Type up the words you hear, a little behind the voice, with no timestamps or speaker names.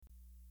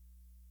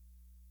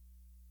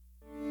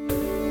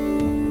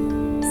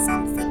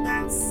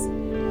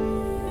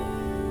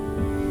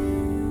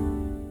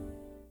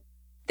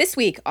This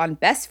week on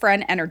Best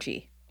Friend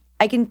Energy.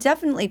 I can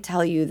definitely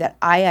tell you that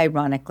I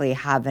ironically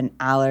have an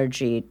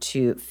allergy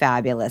to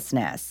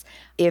fabulousness.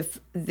 If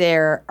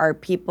there are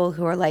people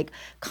who are like,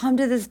 come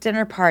to this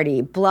dinner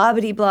party, blah,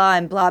 blah, blah,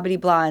 and blah, blah,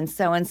 blah, and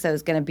so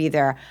is going to be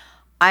there,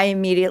 I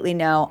immediately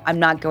know I'm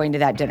not going to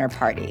that dinner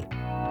party.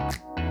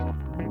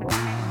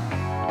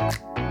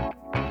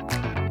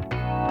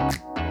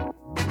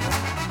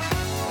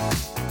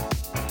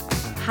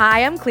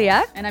 Hi, I'm Clea.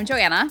 And I'm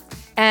Joanna.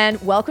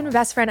 And welcome to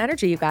Best Friend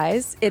Energy, you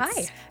guys.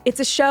 Hi. It's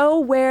a show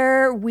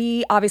where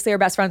we obviously are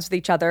best friends with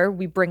each other.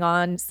 We bring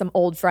on some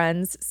old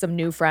friends, some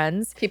new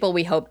friends. People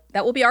we hope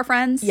that will be our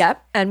friends.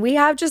 Yep. And we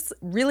have just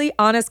really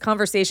honest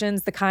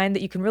conversations, the kind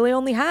that you can really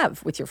only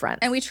have with your friends.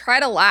 And we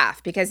try to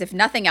laugh because if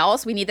nothing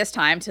else, we need this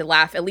time to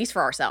laugh at least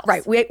for ourselves.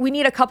 Right. We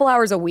need a couple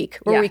hours a week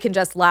where we can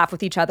just laugh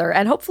with each other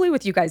and hopefully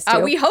with you guys too.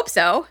 We hope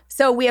so.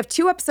 So we have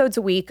 2 episodes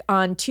a week.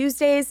 On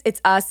Tuesdays,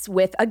 it's us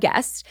with a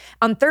guest.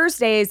 On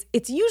Thursdays,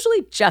 it's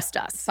usually just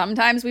us.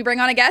 Sometimes we bring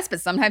on a guest,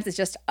 but sometimes it's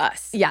just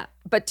us. Yeah.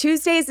 But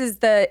Tuesdays is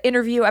the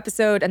interview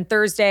episode and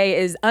Thursday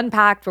is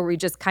Unpacked, where we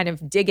just kind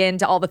of dig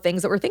into all the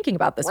things that we're thinking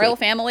about this Royal week.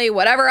 family,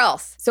 whatever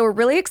else. So we're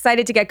really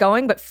excited to get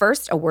going. But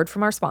first, a word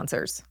from our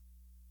sponsors.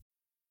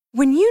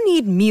 When you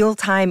need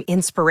mealtime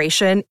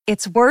inspiration,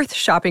 it's worth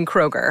shopping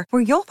Kroger,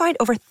 where you'll find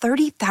over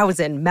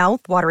 30,000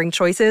 mouth-watering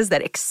choices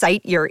that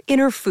excite your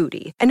inner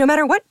foodie. And no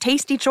matter what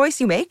tasty choice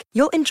you make,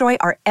 you'll enjoy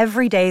our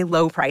everyday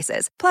low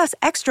prices, plus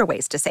extra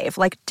ways to save,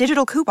 like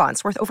digital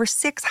coupons worth over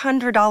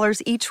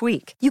 $600 each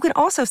week. You can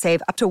also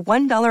save up to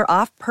 $1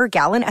 off per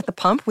gallon at the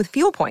pump with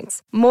fuel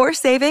points. More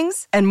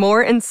savings and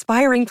more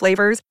inspiring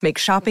flavors make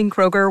shopping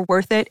Kroger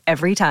worth it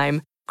every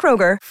time.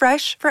 Kroger,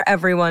 fresh for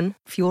everyone.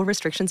 Fuel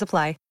restrictions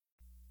apply.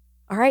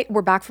 All right,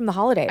 we're back from the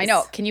holidays. I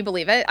know. Can you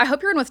believe it? I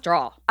hope you're in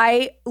withdrawal.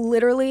 I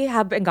literally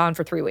have been gone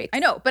for 3 weeks. I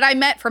know, but I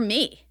meant from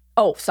me.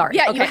 Oh, sorry.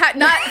 Yeah, okay. you had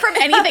not from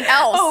anything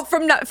else. Oh,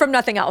 from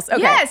nothing else.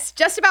 Okay. Yes,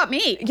 just about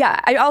me. Yeah,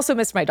 I also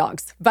missed my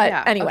dogs.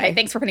 But anyway. Okay,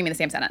 thanks for putting me in the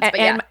same sentence. But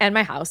and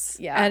my house.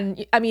 Yeah.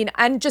 And I mean,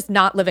 and just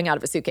not living out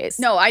of a suitcase.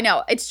 No, I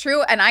know. It's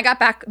true. And I got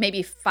back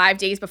maybe 5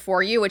 days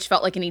before you, which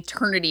felt like an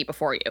eternity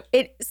before you.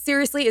 It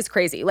seriously is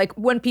crazy. Like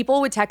when people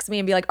would text me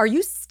and be like, "Are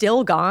you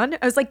still gone?"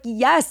 I was like,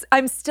 "Yes,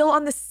 I'm still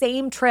on the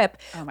same trip."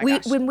 Oh my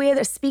gosh. When we had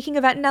a speaking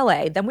event in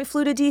LA, then we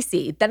flew to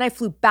DC, then I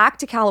flew back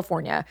to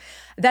California.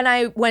 Then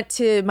I went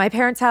to my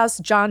parents' house,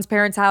 John's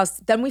parents' house,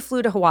 then we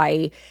flew to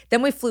Hawaii,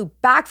 then we flew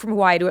back from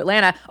Hawaii to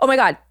Atlanta. Oh my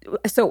God.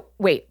 So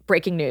wait,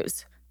 breaking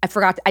news.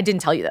 I didn't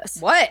tell you this.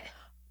 What?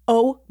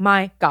 Oh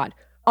my God.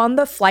 On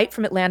the flight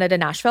from Atlanta to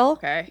Nashville,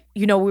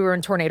 you know we were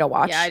in tornado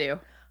watch. Yeah, I do.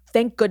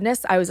 Thank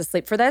goodness I was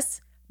asleep for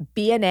this.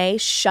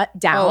 BNA shut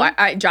down.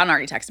 Oh, John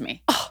already texted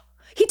me. Oh,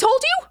 he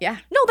told you? Yeah.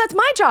 No, that's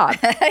my job.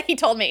 He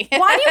told me.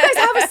 Why do you guys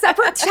have a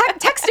separate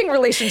texting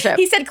relationship?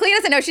 He said Clea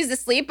doesn't know she's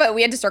asleep, but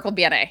we had to circle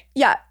BNA.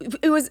 Yeah,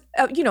 it was,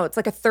 it's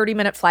like a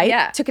 30-minute flight.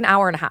 Yeah. It took an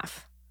hour and a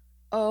half.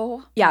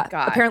 Oh, yeah. My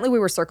God. Apparently we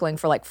were circling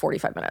for like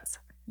 45 minutes.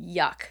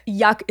 Yuck.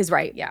 Yuck is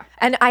right. Yeah.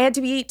 And I had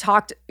to be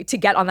talked to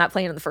get on that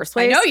plane in the first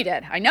place. I know you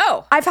did. I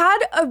know. I've had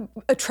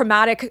a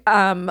traumatic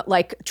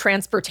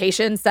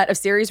transportation set of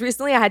series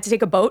recently. I had to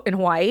take a boat in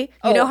Hawaii.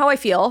 You know how I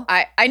feel.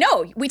 I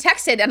know. We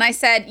texted and I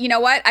said, you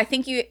know what? I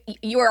think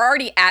you were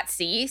already at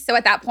sea. So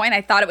at that point,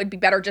 I thought it would be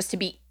better just to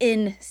be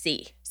in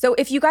sea. So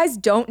if you guys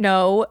don't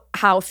know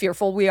how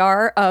fearful we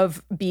are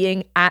of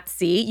being at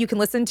sea, you can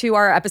listen to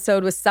our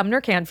episode with Sumner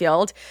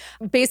Canfield.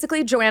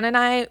 Basically, Joanna and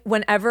I,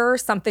 whenever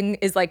something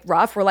is like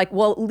rough, we're like,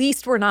 well, at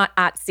least we're not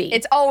at sea.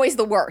 It's always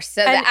the worst.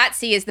 So the at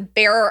sea is the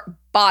bare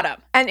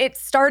bottom. And it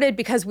started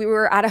because we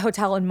were at a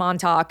hotel in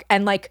Montauk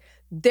and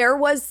there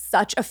was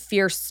such a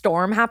fierce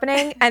storm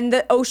happening and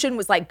the ocean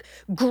was like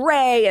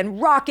gray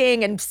and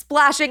rocking and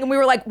splashing. And we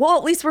were like, well,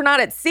 at least we're not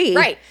at sea.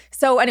 Right.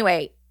 So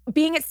anyway,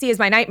 being at sea is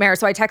my nightmare.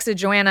 So I texted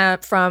Joanna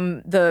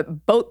from the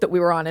boat that we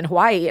were on in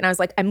Hawaii and I was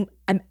like, I'm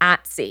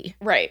at sea.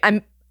 Right.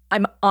 I'm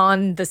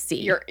on the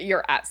sea.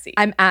 You're at sea.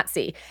 I'm at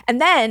sea. And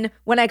then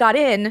when I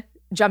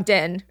jumped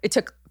in, it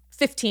took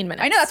 15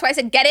 minutes. I know. That's why I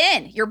said, get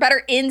in. You're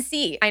better in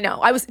sea. I know.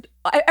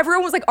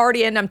 Everyone was like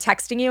already in. I'm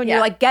texting you and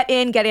you're like, get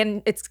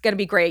in. It's going to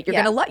be great. You're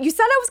going to love, you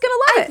said I was going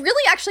to love it. I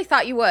really actually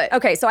thought you would.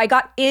 Okay. So I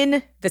got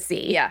in the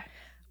sea. Yeah.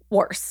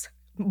 Worse.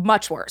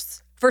 Much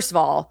worse. First of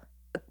all,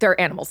 there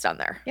are animals down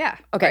there. Yeah.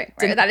 Okay.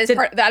 Right. That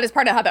is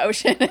part of how the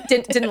ocean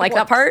didn't like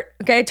that part.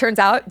 Okay. Turns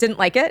out didn't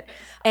like it.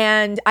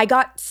 And I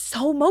got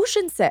so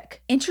motion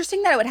sick.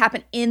 Interesting that it would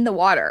happen in the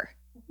water.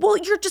 Well,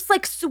 you're just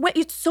like,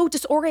 it's so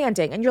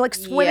disorienting and you're like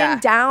swimming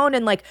down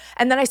and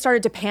then I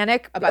started to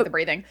panic. About the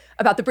breathing.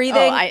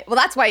 Oh, well,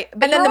 that's why.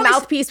 And then the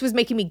mouthpiece was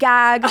making me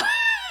gag.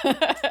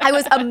 I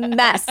was a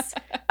mess.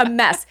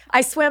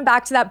 I swam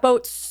back to that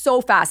boat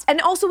so fast.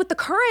 And also with the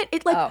current,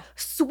 it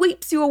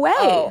sweeps you away.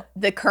 Oh,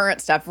 the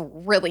current stuff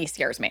really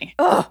scares me.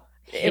 Oh,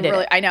 It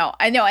really, I know.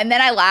 And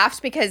then I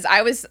laughed because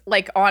I was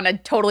like on a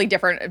totally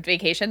different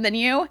vacation than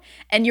you.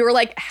 And you were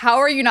like, how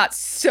are you not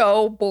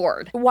so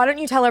bored? Why don't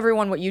you tell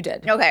everyone what you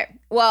did? Okay.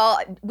 Well,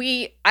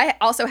 I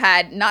also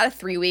had not a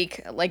 3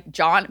 week like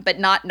John, but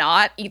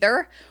not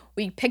either.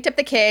 we picked up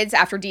the kids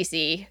after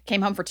DC,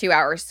 came home for 2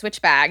 hours,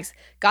 switched bags,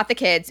 got the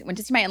kids, went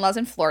to see my in-laws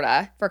in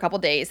Florida for a couple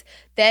days,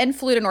 then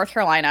flew to North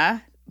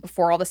Carolina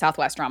before all the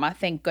Southwest drama,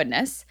 thank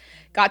goodness.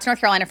 Got to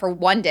North Carolina for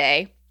 1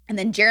 day. And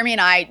then Jeremy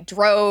and I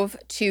drove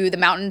to the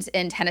mountains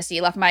in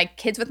Tennessee, left my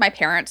kids with my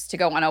parents to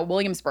go on a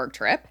Williamsburg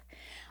trip.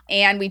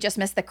 And we just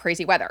missed the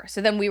crazy weather. So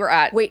then we were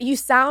at— Wait, you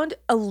sound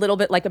a little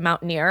bit like a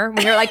mountaineer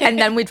when you're like, and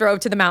then we drove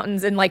to the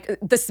mountains in like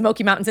the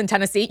Smoky Mountains in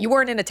Tennessee. You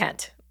weren't in a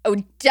tent. Oh,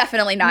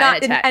 definitely not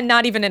in a tent. And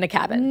not even in a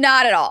cabin.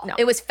 Not at all. No.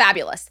 It was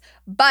fabulous.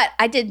 But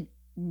I did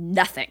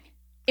nothing.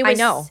 I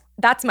know.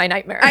 That's my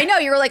nightmare. I know.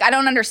 You were like, I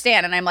don't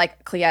understand. And I'm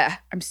like, Clea,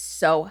 I'm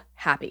so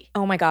happy.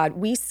 Oh my God.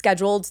 We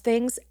scheduled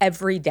things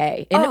every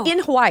day in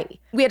Hawaii.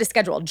 We had a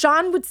schedule.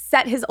 John would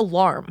set his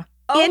alarm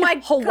in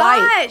Hawaii,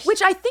 gosh.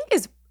 which I think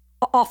is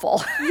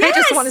awful. I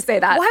just want to say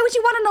that. Why would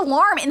you want an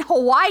alarm in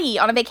Hawaii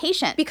on a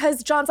vacation?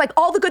 Because John's like,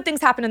 all the good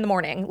things happen in the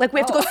morning. Like we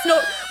have to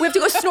go we have to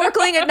go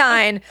snorkeling at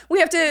 9. We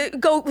have to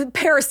go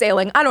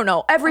parasailing. I don't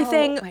know.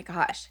 Everything. Oh my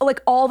gosh.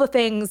 Like all the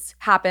things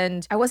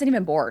happened. I wasn't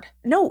even bored.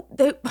 No,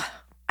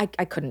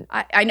 I couldn't.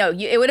 I know.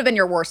 It would have been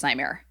your worst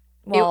nightmare.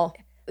 Well,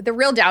 the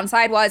real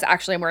downside was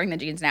actually I'm wearing the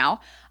jeans now.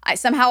 I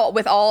somehow,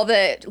 with all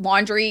the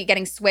laundry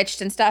getting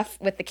switched and stuff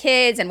with the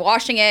kids and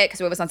washing it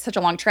because it was on such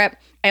a long trip,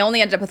 I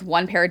only ended up with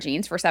 1 pair of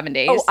jeans for 7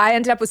 days. Oh, I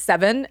ended up with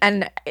 7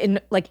 and in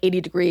like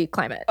 80-degree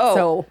climate. Oh,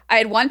 so I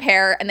had 1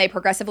 pair and they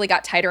progressively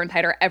got tighter and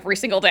tighter every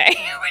single day,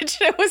 which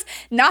was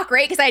not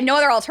great because I had no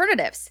other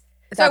alternatives.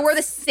 So I wore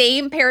the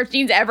same pair of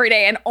jeans every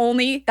day and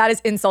only— that is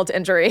insult to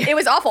injury. It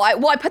was awful. I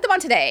put them on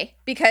today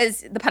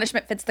because the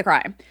punishment fits the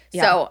crime.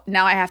 Yeah. So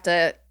now I have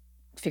to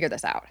figure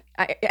this out.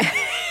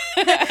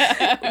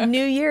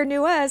 New year,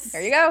 new us.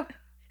 There you go.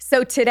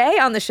 So today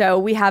on the show,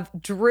 we have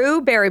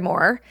Drew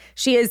Barrymore.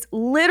 She is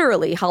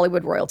literally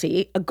Hollywood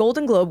royalty, a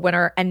Golden Globe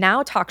winner, and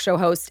now talk show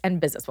host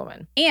and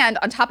businesswoman. And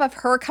on top of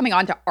her coming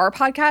on to our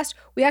podcast,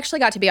 we actually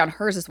got to be on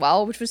hers as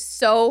well, which was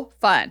so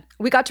fun.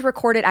 We got to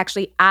record it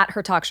actually at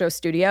her talk show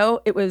studio.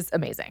 It was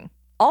amazing.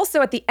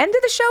 Also, at the end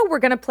of the show, we're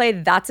going to play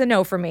That's a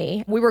No for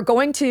Me. We were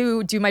going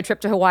to do my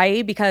trip to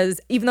Hawaii because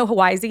even though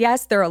Hawaii's a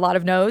yes, there are a lot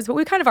of no's, but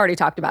we kind of already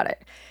talked about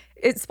it.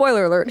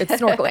 Spoiler alert, it's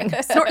snorkeling.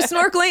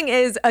 Snorkeling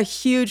is a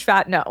huge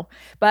fat no.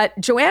 But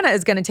Joanna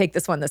is going to take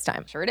this one this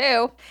time. Sure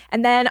do.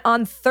 And then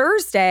on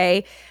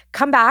Thursday,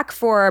 come back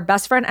for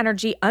Best Friend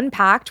Energy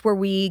Unpacked, where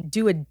we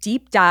do a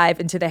deep dive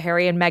into the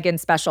Harry and Meghan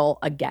special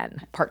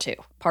again. Part 2.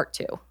 Part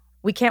 2.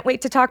 We can't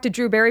wait to talk to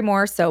Drew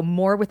Barrymore, so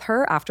more with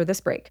her after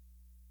this break.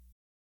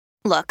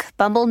 Look,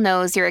 Bumble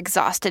knows you're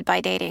exhausted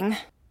by dating.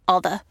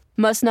 All the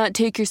must not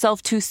take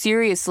yourself too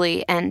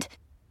seriously and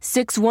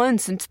 6'1"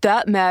 since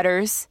that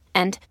matters.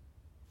 And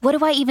what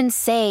do I even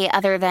say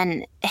other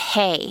than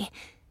hey?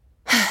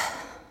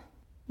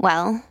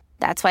 Well,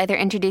 that's why they're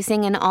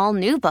introducing an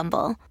all-new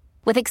Bumble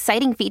with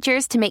exciting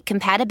features to make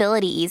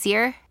compatibility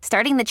easier,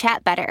 starting the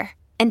chat better,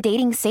 and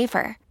dating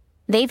safer.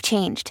 They've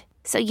changed,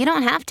 so you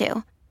don't have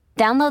to.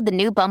 Download the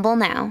new Bumble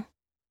now.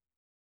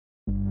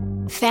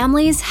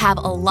 Families have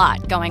a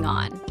lot going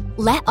on.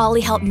 Let Ollie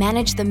help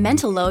manage the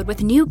mental load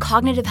with new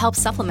cognitive help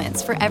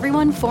supplements for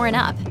everyone 4 and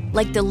up,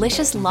 like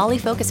delicious Lolly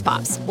Focus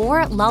Pops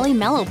or Lolly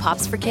Mellow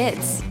Pops for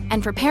kids.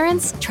 And for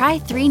parents, try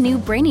 3 new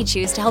Brainy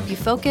Chews to help you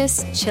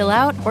focus, chill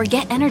out, or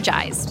get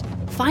energized.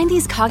 Find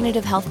these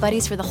cognitive health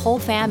buddies for the whole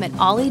fam at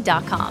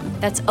ollie.com.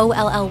 That's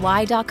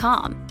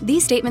OLLY.com.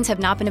 These statements have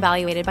not been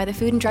evaluated by the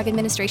Food and Drug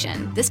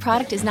Administration. This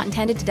product is not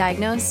intended to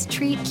diagnose,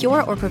 treat,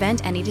 cure, or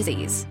prevent any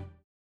disease.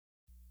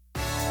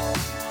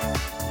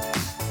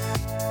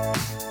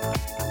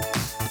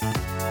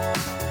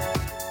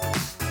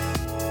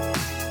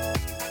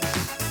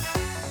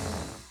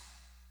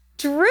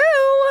 Drew,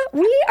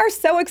 we are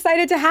so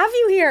excited to have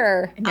you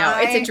here. No,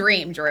 it's a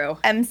dream, Drew.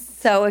 I'm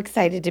so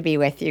excited to be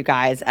with you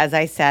guys. As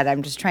I said,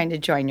 I'm just trying to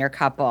join your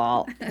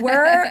couple.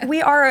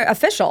 We are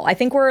official. I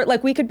think we're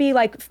like, we could be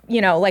like, you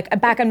know, like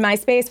back on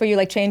MySpace where you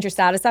like change your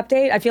status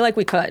update. I feel like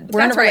we could.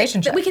 We're in a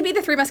relationship. We could be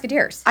the 3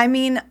 Musketeers. I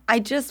mean, I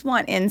just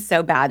want in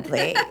so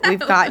badly. We've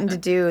gotten to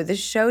do the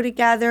show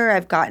together.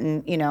 I've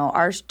gotten, you know,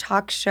 our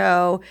talk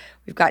show.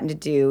 We've gotten to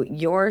do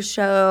your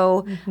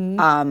show.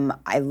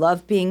 I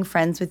love being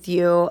friends with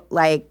you.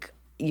 Like,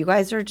 you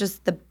guys are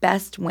just the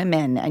best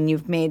women, and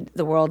you've made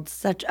the world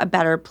such a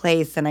better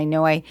place. And I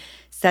know I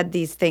said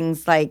these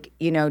things like,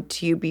 you know,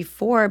 to you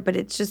before, but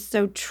it's just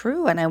so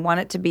true. And I want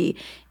it to be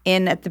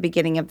in at the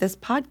beginning of this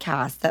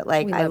podcast that,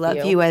 like, I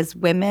love you as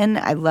women.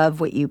 I love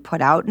what you put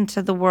out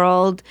into the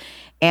world.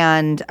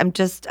 And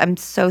I'm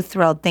so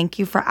thrilled. Thank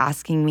you for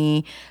asking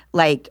me,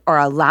 like, or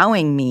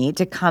allowing me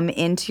to come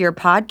into your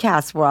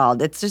podcast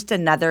world. It's just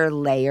another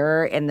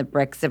layer in the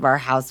bricks of our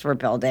house we're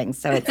building.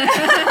 So it's, you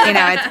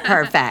know, it's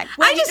perfect.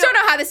 I just don't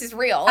know how this is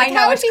real. Like, I know,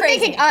 how it's is she crazy.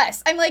 thinking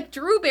us? I'm like,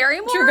 Drew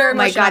Barrymore? Drew Barrymore.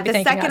 Oh my should not God, be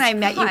the thanking second us. I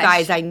met you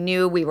guys, I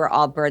knew we were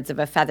all birds of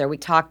a feather. We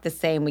talk the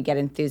same. We get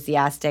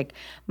enthusiastic.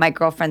 My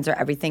girlfriends are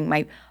everything.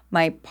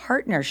 my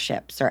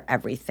partnerships are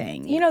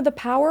everything. You know, the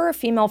power of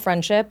female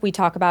friendship, we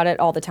talk about it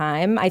all the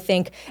time. I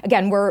think,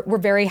 again, we're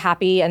very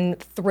happy and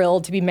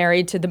thrilled to be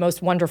married to the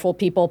most wonderful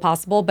people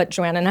possible, but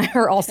Joanna and I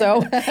are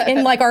also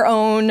in like our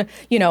own,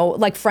 you know,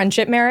 like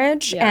friendship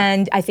marriage. Yeah.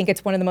 And I think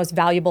it's one of the most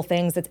valuable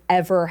things that's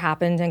ever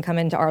happened and come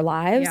into our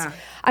lives. Yeah.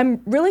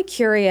 I'm really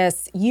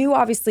curious, you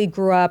obviously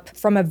grew up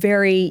from a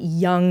very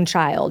young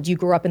child. You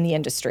grew up in the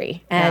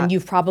industry and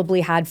you've probably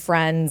had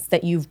friends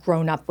that you've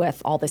grown up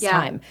with all this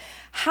time.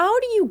 How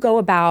do you go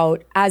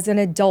about, as an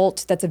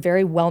adult that's a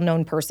very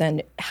well-known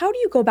person, how do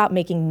you go about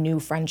making new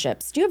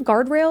friendships? Do you have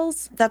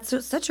guardrails?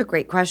 That's such a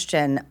great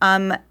question.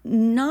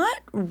 Not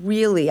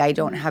really. I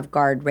don't have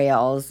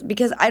guardrails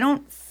because I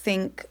don't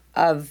think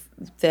of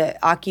the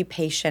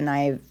occupation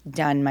I've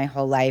done my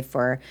whole life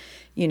or,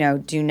 you know,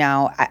 do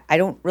now. I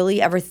don't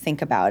really ever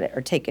think about it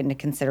or take into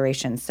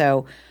consideration.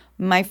 So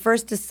my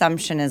first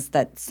assumption is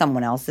that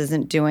someone else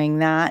isn't doing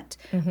that.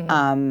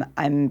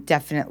 I'm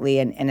definitely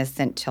an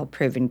innocent till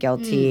proven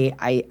guilty.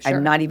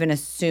 I'm not even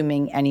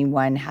assuming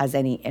anyone has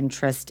any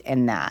interest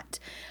in that.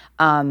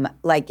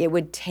 Like it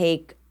would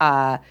take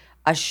a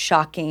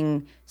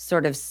shocking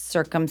sort of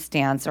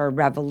circumstance or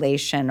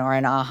revelation or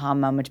an aha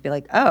moment to be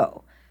like,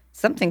 oh,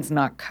 something's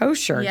not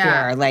kosher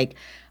here. Like,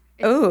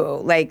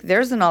 oh, like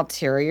there's an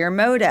ulterior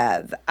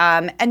motive.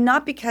 And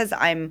not because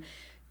I'm,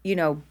 you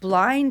know,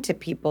 blind to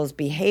people's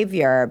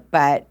behavior,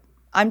 but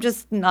I'm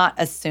just not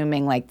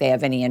assuming like they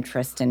have any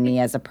interest in me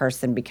as a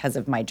person because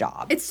of my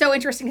job. It's so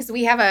interesting because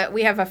we have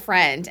a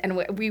friend, and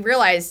we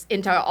realize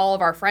into all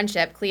of our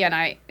friendship, Clea and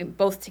I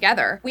both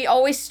together, we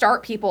always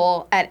start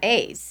people at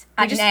A's.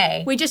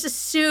 We just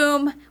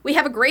assume we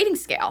have a grading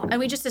scale, and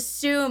we just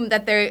assume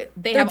that they're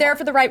there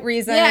for the right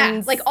reasons.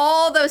 Yeah, like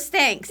all those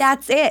things.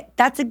 That's it.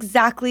 That's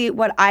exactly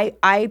what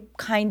I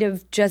kind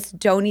of just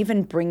don't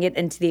even bring it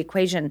into the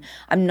equation.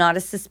 I'm not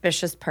a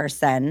suspicious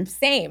person.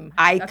 Same.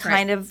 I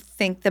kind of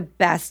think the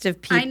best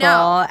of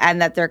people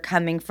and that they're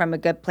coming from a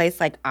good place.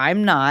 Like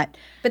I'm not.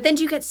 But then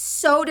do you get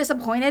so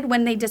disappointed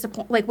when they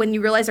disappoint, like when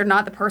you realize they're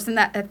not the person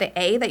that at the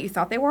A that you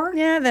thought they were?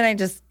 Yeah, then I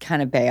just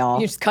kind of bail.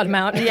 You just cut them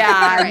out.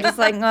 Yeah, I'm just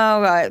like,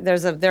 oh,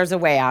 there's a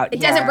way out. It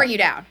doesn't bring you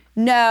down.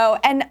 No,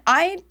 and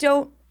I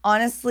don't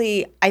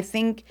honestly. I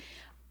think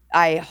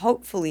I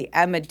hopefully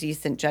am a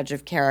decent judge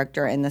of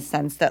character in the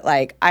sense that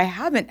like I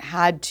haven't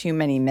had too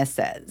many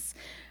misses.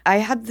 I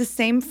have the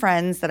same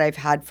friends that I've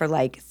had for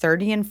like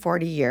 30 and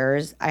 40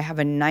 years. I have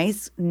a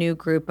nice new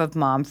group of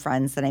mom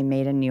friends that I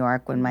made in New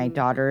York when my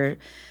daughter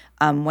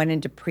went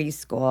into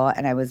preschool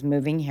and I was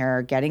moving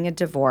here, getting a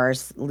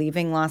divorce,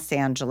 leaving Los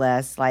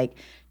Angeles, like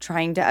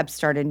trying to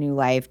upstart a new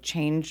life,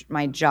 change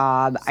my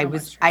job. I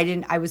was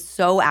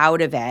so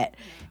out of it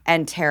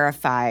and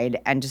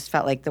terrified and just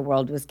felt like the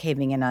world was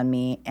caving in on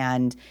me.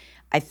 And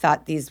I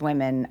thought these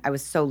women, I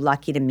was so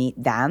lucky to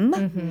meet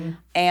them.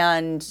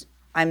 And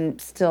I'm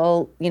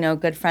still, you know,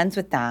 good friends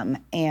with them.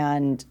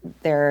 And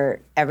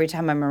every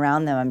time I'm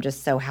around them, I'm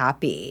just so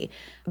happy.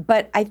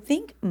 But I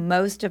think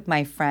most of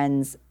my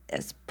friends,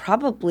 is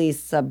probably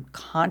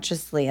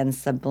subconsciously and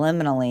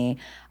subliminally,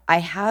 I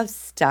have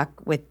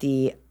stuck with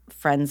the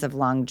friends of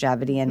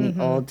longevity and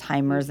the old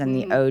timers and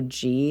the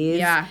OGs.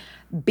 Yeah.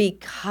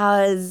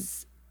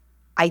 Because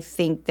I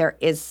think there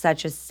is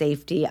such a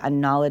safety, a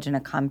knowledge, and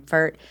a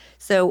comfort.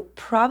 So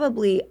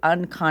probably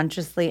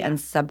unconsciously and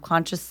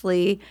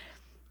subconsciously,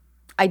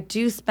 I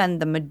do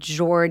spend the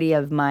majority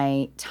of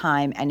my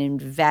time and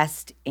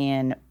invest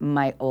in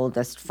my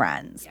oldest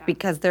friends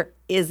because there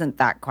isn't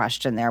that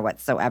question there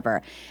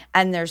whatsoever.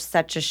 And there's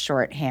such a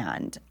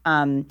shorthand.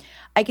 I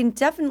can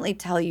definitely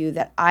tell you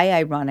that I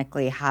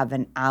ironically have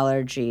an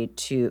allergy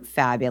to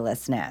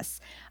fabulousness.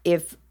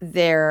 If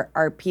there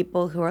are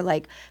people who are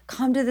like,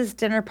 come to this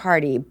dinner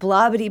party,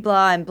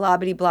 blah-bitty-blah and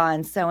blah-bitty-blah,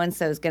 and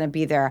so-and-so is going to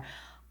be there,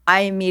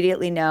 I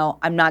immediately know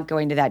I'm not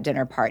going to that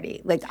dinner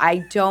party. Like, I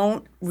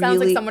don't really. Sounds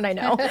like someone I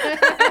know.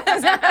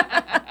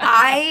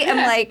 I am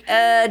like,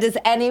 does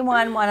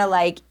anyone want to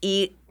like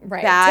eat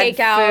bad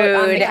Take out food?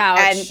 on the couch.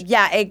 And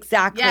yeah,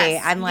 exactly.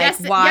 Yes. I'm like,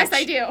 watch. Yes,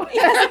 I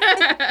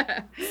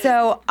do.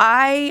 So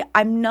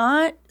I'm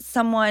not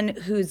someone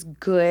who's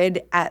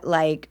good at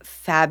like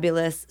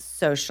fabulous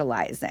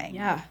socializing.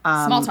 Yeah.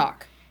 Small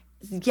talk.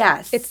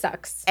 Yes. It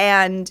sucks.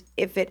 And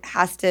if it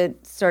has to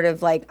sort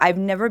of like, I've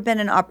never been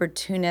an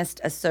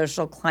opportunist, a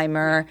social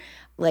climber.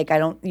 Like, I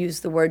don't use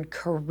the word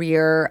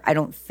career. I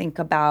don't think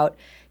about,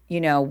 you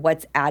know,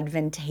 what's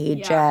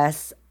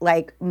advantageous.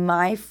 Like,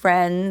 my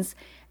friends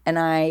and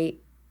I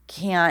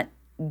can't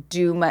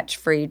do much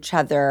for each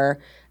other,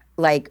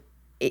 like,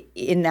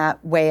 in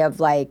that way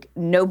of like,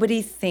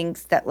 nobody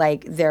thinks that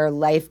like their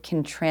life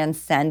can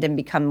transcend and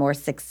become more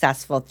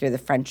successful through the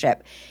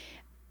friendship.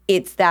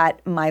 It's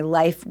that my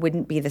life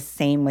wouldn't be the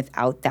same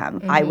without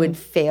them. I would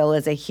fail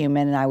as a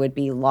human and I would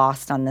be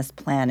lost on this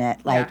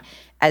planet, like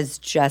as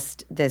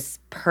just this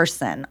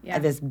person,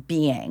 this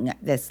being,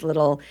 this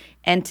little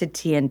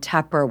entity in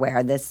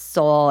Tupperware, this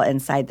soul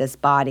inside this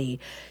body.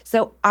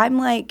 So I'm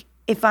like,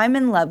 if I'm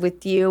in love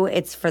with you,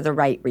 it's for the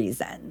right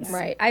reasons.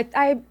 Right.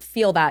 I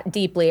feel that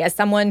deeply. As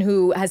someone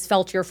who has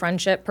felt your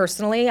friendship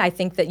personally, I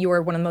think that you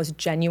are one of the most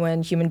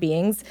genuine human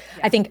beings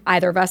I think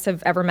either of us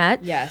have ever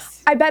met.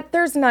 Yes. I bet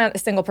there's not a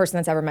single person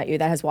that's ever met you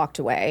that has walked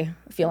away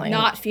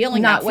Not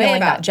feeling that way about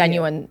that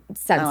genuine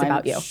sense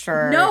about you.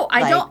 Sure. No,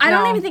 I don't. I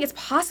don't no. even think it's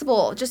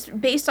possible. Just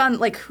based on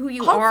like who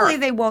you Hopefully are.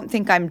 they won't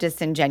think I'm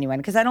disingenuine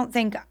because I don't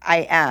think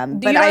I am. You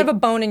But don't have a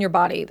bone in your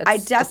body that's I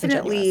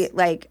definitely disingenuous.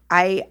 like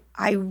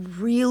I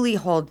really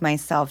hold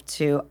myself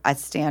to a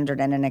standard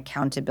and an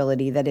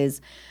accountability that is,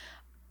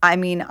 I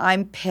mean,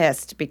 I'm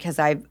pissed because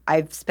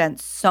I've spent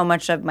so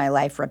much of my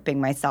life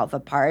ripping myself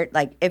apart.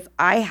 Like if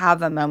I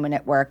have a moment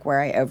at work where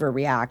I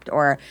overreact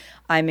or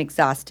I'm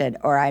exhausted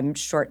or I'm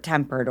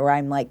short-tempered or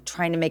I'm like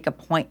trying to make a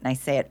point and I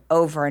say it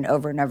over and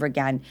over and over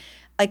again,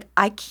 like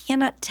I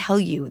cannot tell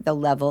you the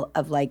level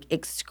of like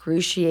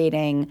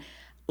excruciating,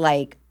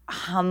 like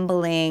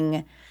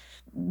humbling,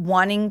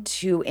 wanting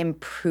to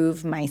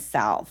improve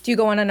myself. Do you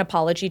go on an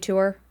apology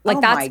tour? Like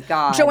Oh that's my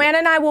God. Joanna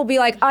and I will be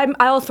like,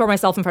 I'll throw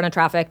myself in front of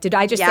traffic. Did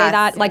I just say Yes,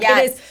 that? Like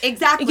yes, it is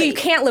exactly. You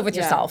can't live with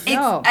yourself.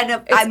 No.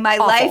 My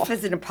awful. life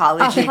is an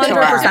apology tour.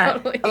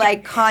 100%.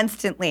 Like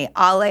constantly.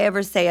 All I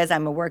ever say is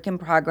I'm a work in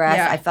progress.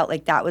 Yeah. I felt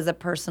like that was a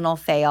personal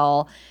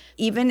fail.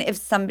 Even if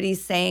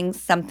somebody's saying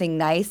something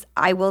nice,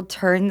 I will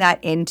turn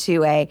that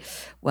into a,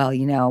 well,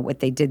 you know, what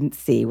they didn't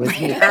see was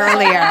me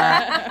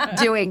earlier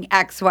doing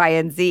X, Y,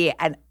 and Z.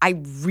 And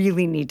I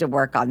really need to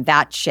work on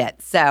that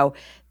shit. So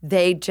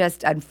they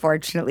just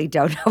unfortunately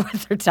don't know what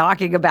they're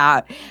talking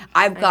about.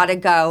 I've got to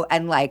go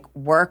and like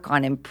work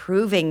on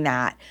improving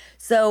that.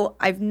 So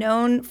I've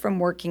known from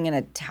working in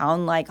a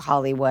town like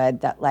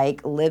Hollywood that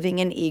like living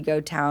in Ego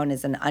Town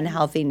is an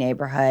unhealthy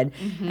neighborhood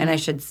and I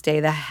should stay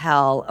the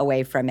hell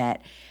away from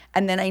it.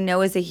 And then I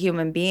know as a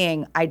human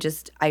being,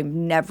 I've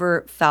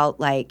never felt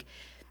like,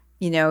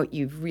 you know,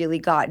 you've really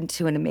gotten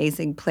to an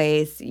amazing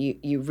place.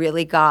 You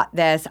really got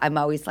this. I'm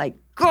always like,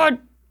 God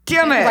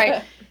damn it.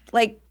 Right.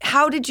 Like,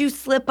 how did you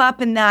slip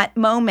up in that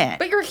moment?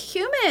 But you're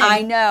human.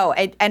 I know.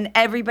 And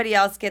everybody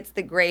else gets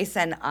the grace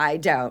and I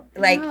don't.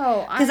 Like,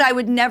 No, because I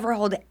would never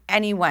hold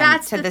anyone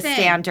That's to the the thing.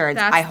 standards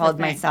That's I the hold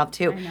thing. myself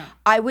to. I know.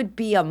 I would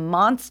be a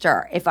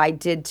monster if I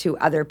did to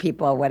other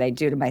people what I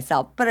do to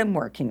myself, but I'm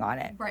working on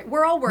it. Right.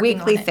 We're all working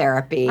Weekly on it.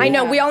 therapy. I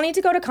know. We all need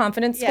to go to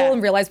confidence school Yeah.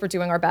 and realize we're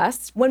doing our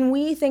best. When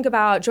we think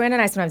about, Joanna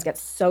and I sometimes get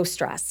so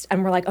stressed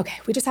and we're like,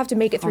 okay, we just have to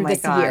make it through my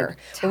this God, year.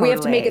 Or we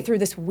have to make totally. it through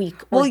this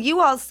week. Well,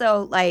 you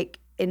also like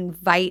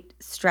invite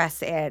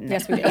stress in.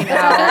 Yes, we do. You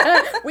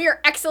know? We are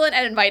excellent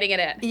at inviting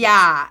it in.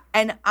 Yeah.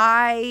 And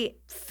I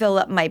fill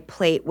up my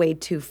plate way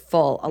too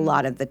full a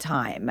lot of the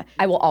time.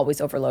 I will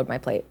always overload my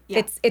plate.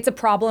 It's a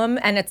problem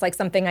and it's like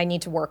something I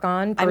need to work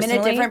on personally.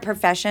 I'm in a different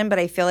profession, but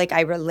I feel like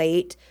I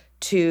relate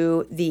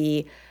to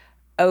the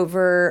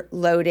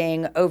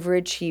overloading,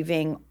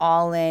 overachieving,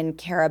 all in,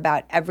 care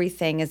about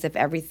everything as if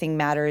everything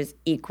matters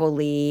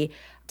equally,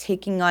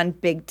 taking on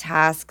big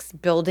tasks,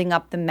 building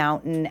up the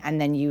mountain,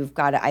 and then you've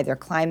got to either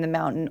climb the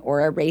mountain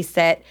or erase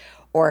it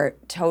or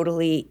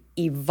totally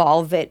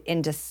evolve it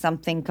into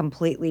something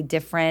completely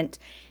different.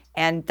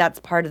 And that's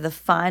part of the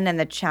fun and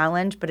the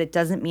challenge, but it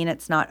doesn't mean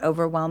it's not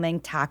overwhelming,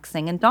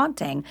 taxing, and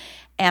daunting.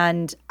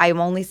 And I'm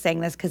only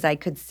saying this because I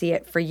could see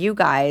it for you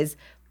guys,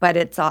 but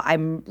it's all,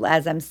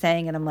 as I'm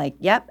saying it, I'm like,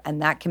 yep,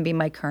 and that can be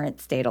my current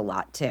state a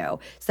lot too.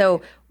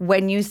 So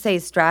when you say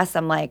stress,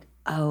 I'm like,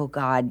 oh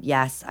God,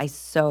 yes, I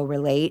so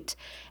relate.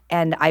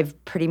 And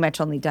I've pretty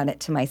much only done it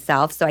to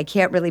myself, so I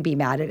can't really be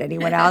mad at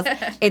anyone else.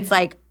 It's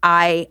like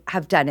I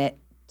have done it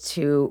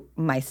to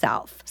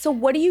myself. So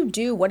what do you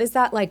do? What is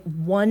that like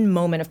one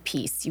moment of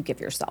peace you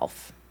give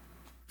yourself?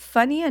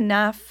 Funny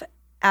enough,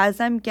 as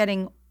I'm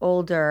getting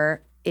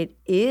older, it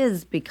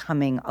is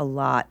becoming a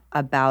lot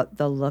about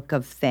the look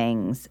of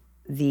things,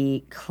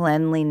 the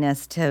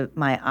cleanliness to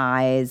my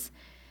eyes,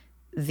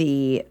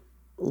 the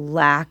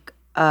lack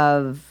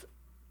of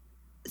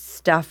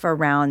stuff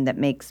around that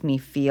makes me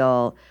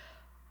feel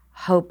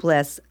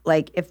hopeless.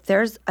 Like if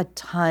there's a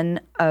ton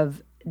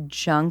of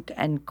junk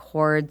and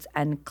cords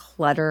and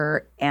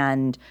clutter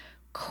and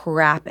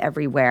crap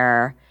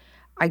everywhere,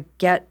 I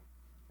get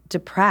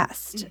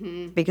depressed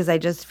because I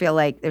just feel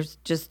like there's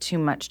just too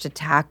much to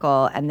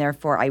tackle and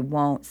therefore I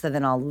won't. So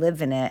then I'll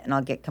live in it and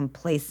I'll get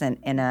complacent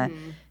in a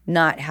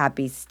not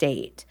happy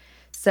state.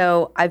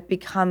 So I've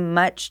become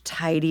much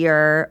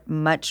tidier,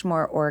 much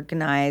more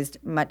organized,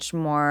 much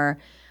more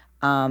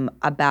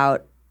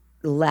about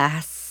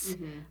less,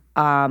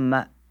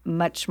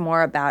 much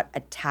more about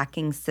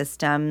attacking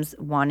systems,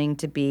 wanting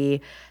to be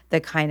the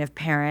kind of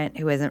parent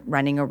who isn't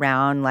running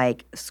around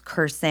like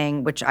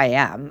cursing, which I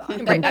am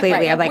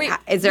completely. I'm like,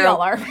 is there a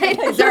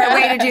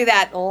way to do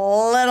that a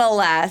little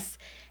less?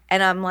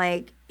 And I'm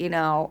like, you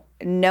know,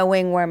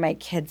 knowing where my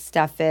kids'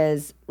 stuff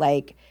is,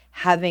 like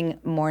having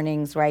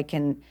mornings where I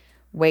can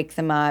wake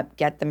them up,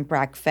 get them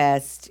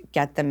breakfast,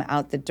 get them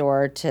out the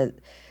door to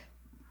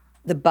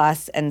the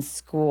bus and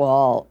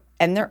school.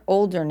 And they're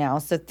older now,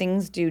 so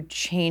things do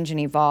change and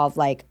evolve.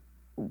 Like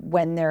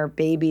when they're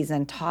babies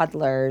and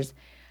toddlers,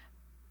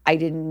 I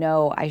didn't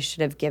know I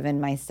should have given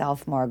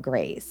myself more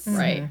grace.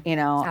 Right. You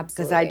know,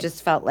 because I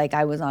just felt like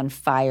I was on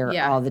fire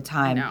Yeah, all the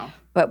time. I know.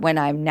 But when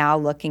I'm now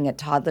looking at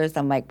toddlers,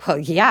 I'm like, well,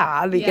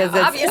 yeah, because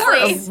it's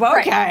obviously.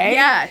 okay. Right.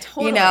 Yeah,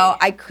 totally. You know,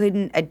 I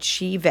couldn't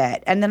achieve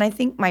it. And then I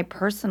think my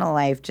personal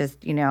life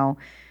just, you know,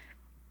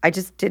 I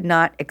just did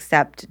not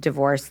accept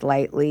divorce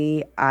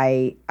lightly.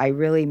 I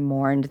really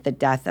mourned the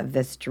death of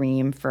this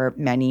dream for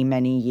many,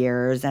 many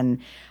years. And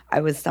I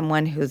was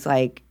someone who's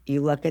like,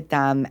 you look at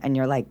them and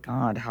you're like,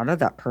 God, how did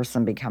that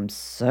person become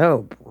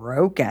so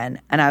broken?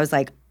 And I was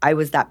like, I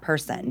was that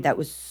person that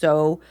was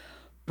so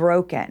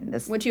broken.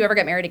 Would you ever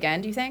get married again,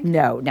 do you think?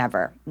 No,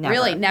 never.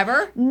 Really?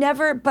 Never?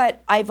 Never,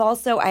 but I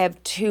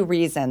have two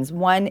reasons.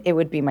 One, it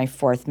would be my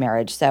fourth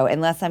marriage. So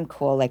unless I'm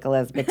cool like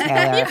Elizabeth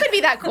Taylor. You could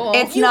be that cool.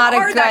 It's not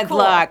a good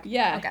look.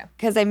 Yeah. Okay.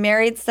 Because I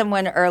married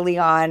someone early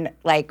on,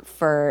 like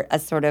for a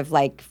sort of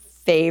like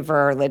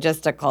favor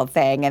logistical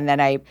thing. And then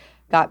I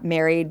got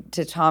married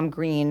to Tom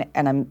Green,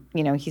 and I'm,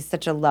 you know, he's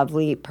such a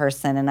lovely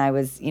person. And I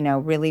was, you know,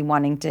 really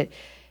wanting to,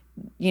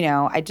 you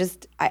know, I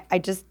just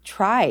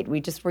tried. We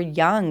just were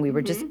young. We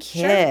were just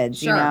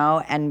kids, you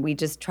know, and we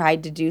just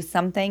tried to do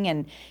something,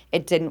 and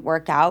it didn't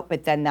work out.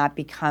 But then that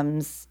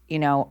becomes, you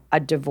know, a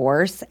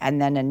divorce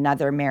and then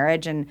another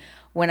marriage. And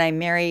when I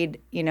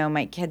married, you know,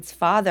 my kid's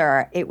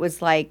father, it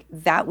was like,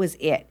 that was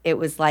it. It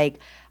was like,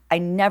 I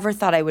never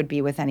thought I would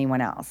be with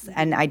anyone else.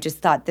 And I just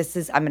thought,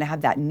 I'm going to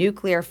have that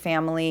nuclear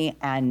family,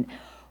 and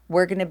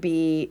we're going to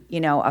be,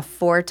 you know, a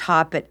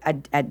four-top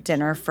at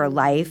dinner for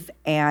life.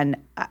 And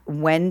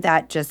when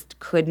that just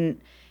couldn't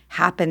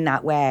happen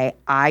that way,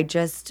 I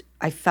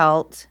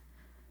felt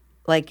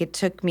like it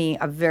took me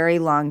a very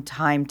long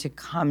time to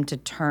come to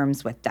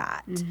terms with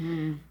that.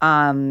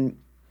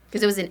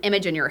 Because it was an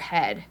image in your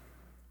head.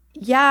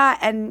 Yeah,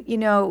 and, you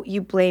know, you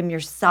blame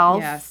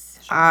yourself. Yes.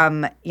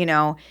 You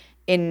know,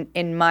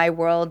 in my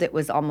world, it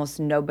was almost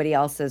nobody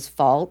else's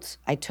fault.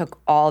 I took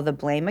all the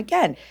blame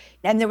again.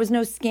 And there was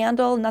no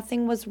scandal.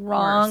 Nothing was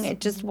wrong.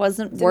 It just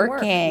wasn't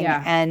working.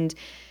 Yeah. And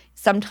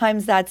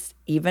sometimes that's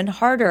even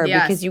harder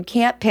because you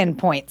can't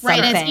pinpoint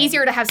something. Right, and it's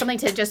easier to have something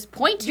to just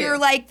point to. You're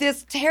like,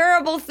 this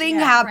terrible thing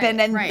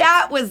happened, and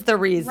that was the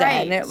reason.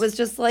 Right. It was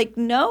just like,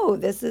 no,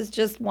 this is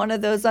just one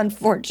of those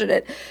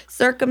unfortunate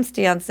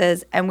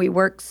circumstances. And we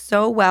work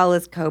so well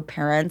as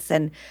co-parents,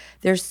 and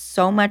there's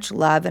so much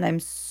love, and I'm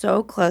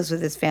so close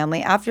with his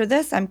family. After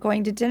this, I'm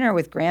going to dinner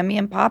with Grammy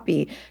and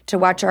Poppy to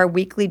watch our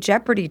weekly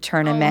Jeopardy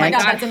tournament. Oh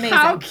my God, that's amazing.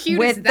 How cute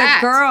with is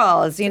that? The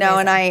girls, you know,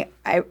 and I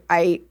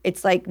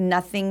it's like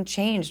nothing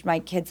changed. My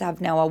kids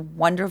have now a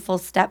wonderful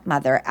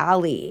stepmother,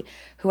 Allie,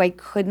 who I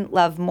couldn't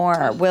love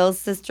more. Will's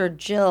sister,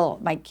 Jill,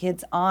 my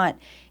kid's aunt,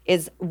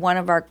 is one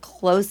of our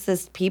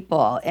closest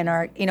people in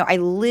our, you know, I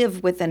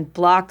live within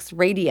blocks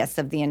radius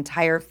of the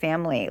entire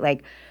family.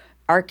 Like,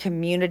 our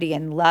community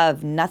and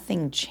love,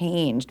 nothing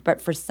changed. But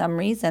for some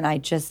reason, I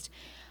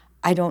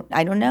don't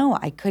know.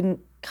 I couldn't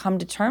come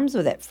to terms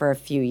with it for a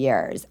few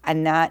years.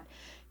 And that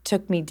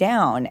took me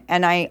down.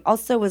 And I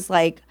also was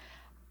like,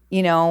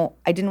 you know,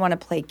 I didn't want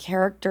to play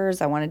characters.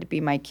 I wanted to be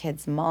my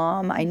kid's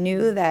mom. I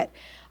knew that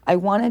I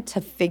wanted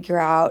to figure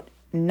out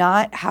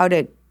not how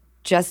to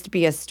just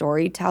be a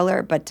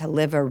storyteller, but to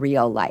live a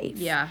real life.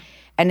 Yeah.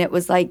 And it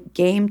was like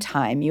game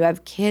time. You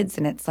have kids,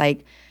 and it's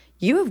like,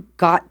 you have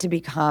got to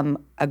become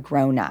a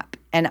grown-up.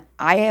 And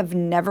I have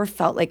never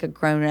felt like a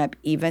grown-up,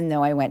 even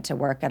though I went to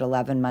work at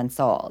 11 months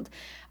old.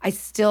 I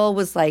still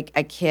was like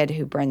a kid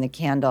who burned the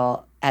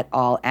candle at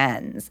all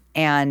ends.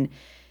 And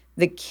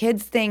the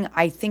kids thing,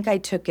 I think I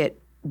took it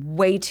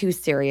way too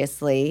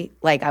seriously.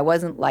 Like, I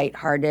wasn't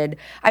lighthearted.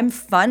 I'm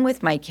fun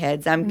with my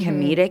kids. I'm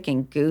comedic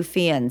and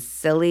goofy and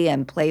silly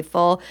and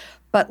playful.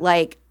 But,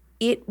 like,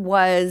 it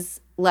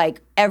was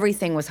like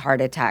everything was heart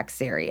attack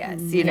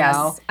serious, you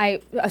know?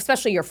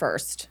 Especially your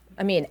first.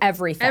 I mean,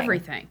 everything.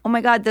 Everything. Oh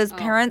my God, those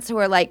parents who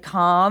are like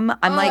calm.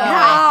 I'm like,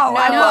 how?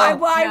 I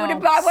want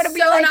to be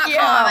like not you.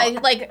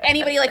 Calm. Like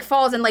anybody like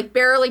falls and like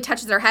barely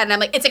touches their head, and I'm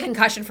like, it's a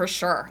concussion for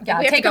sure. Yeah,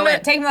 we have to go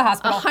in. take them to the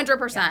hospital.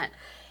 100%.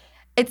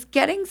 It's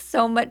getting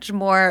so much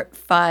more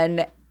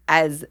fun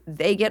as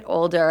they get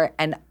older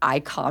and I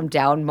calm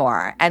down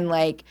more. And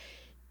like,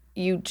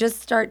 you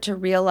just start to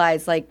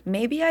realize, like,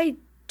 maybe I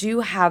do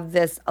have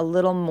this a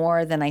little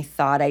more than I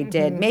thought I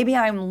did. Maybe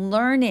I'm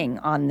learning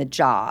on the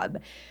job.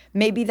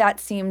 Maybe that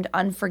seemed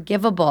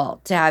unforgivable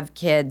to have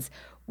kids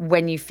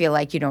when you feel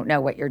like you don't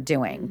know what you're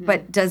doing.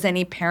 But does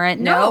any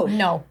parent know?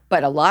 No.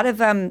 But a lot of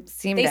them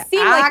seem to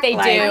seem like they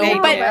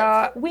do,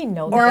 but do. we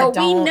know Or they we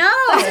don't.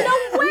 know.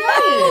 No way.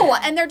 No.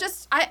 And they're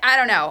just, I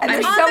don't know. And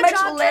there's so much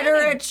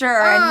literature,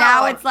 and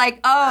now it's like,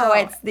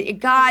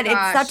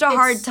 it's such a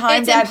hard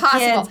time to have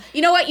impossible. kids.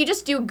 You know what?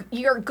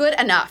 You're good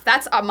enough.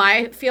 That's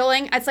my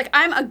feeling. It's like,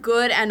 I'm a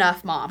good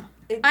enough mom.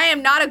 I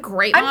am not a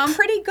great mom. I'm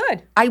pretty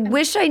good. I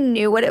wish I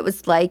knew what it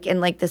was like in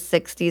like the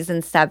 60s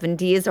and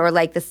 70s, or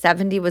like the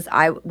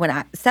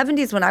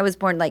 70s when I was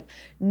born. Like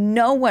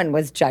no one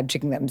was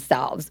judging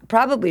themselves.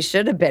 Probably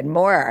should have been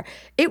more.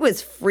 It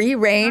was free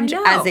range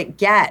as it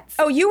gets.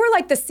 Oh, you were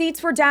like the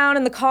seats were down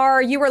in the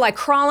car. You were like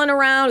crawling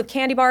around with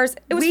candy bars.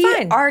 It was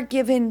fine. We are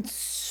given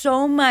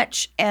so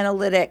much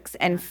analytics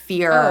and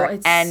fear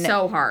it's and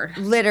so hard.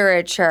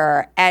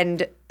 literature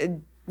and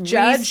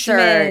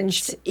Judgment.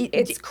 research.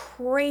 It's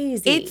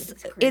crazy.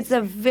 It's a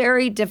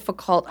very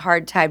difficult,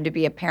 hard time to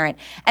be a parent.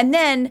 And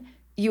then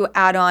you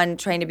add on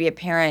trying to be a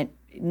parent,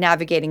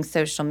 navigating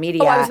social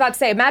media. Oh, I was about to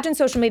say, imagine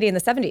social media in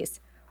the 70s.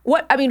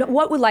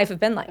 What would life have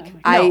been like?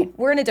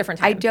 We're in a different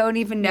time. I don't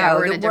even know. Yeah,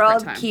 we're in a The different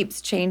world time. keeps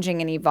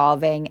changing and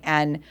evolving,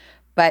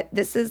 but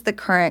this is the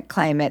current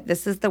climate.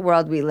 This is the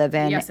world we live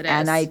in. Yes, it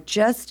And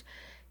is.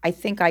 I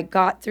think I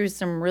got through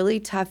some really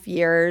tough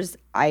years.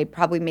 I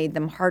probably made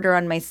them harder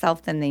on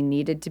myself than they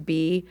needed to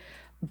be,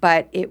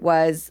 but it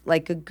was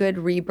like a good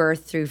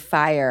rebirth through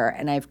fire.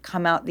 And I've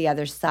come out the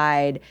other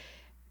side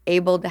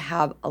able to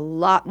have a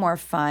lot more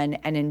fun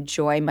and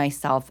enjoy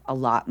myself a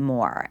lot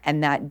more.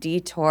 And that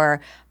detour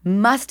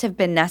must have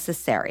been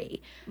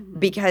necessary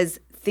because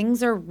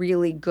things are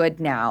really good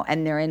now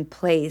and they're in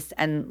place,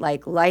 and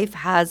like life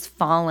has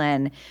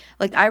fallen.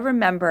 Like I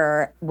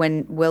remember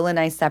when Will and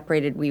I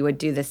separated, we would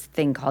do this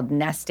thing called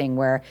nesting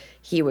where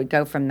he would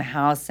go from the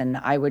house and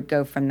I would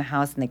go from the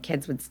house and the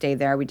kids would stay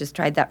there. We just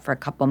tried that for a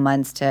couple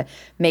months to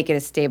make it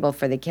as stable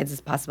for the kids as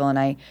possible. And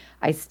I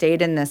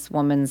stayed in this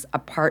woman's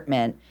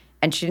apartment,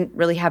 and she didn't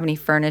really have any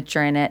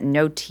furniture in it and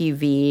no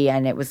TV,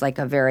 and it was like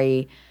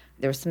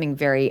there was something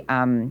very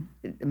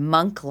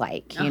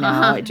monk-like, you know.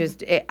 I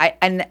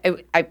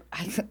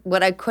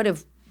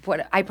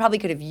probably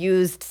could have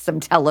used some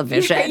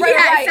television. It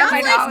sounds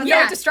like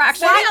no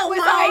distraction. Sitting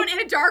alone in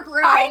a dark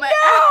room. I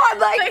know. I'm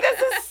like,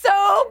 this is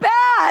so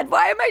bad.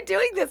 Why am I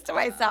doing this to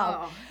myself?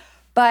 Oh.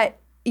 But,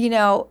 you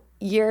know,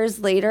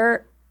 years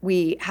later,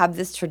 we have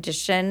this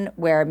tradition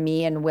where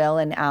me and Will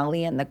and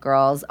Allie and the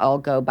girls all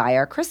go buy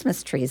our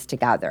Christmas trees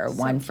together,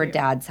 one for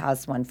Dad's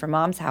house, one for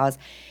Mom's house.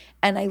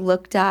 And I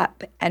looked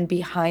up, and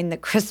behind the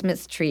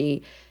Christmas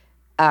tree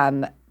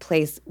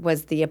place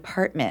was the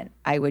apartment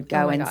I would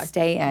go and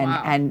stay in,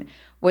 and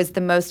was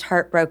the most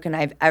heartbroken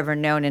I've ever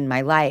known in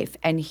my life.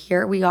 And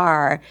here we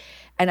are.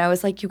 And I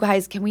was like, you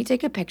guys, can we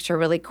take a picture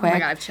really quick? Oh my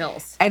God, I have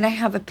chills. And I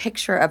have a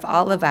picture of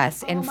all of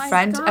us in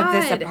front of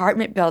this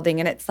apartment building.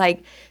 And it's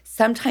like,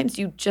 sometimes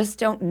you just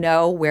don't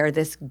know where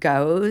this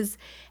goes.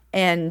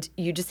 And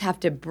you just have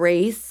to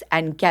brace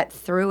and get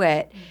through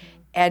it.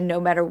 And no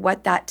matter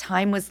what that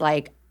time was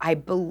like, I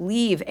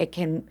believe it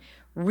can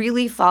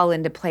really fall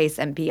into place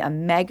and be a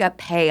mega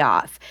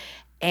payoff.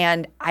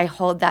 And I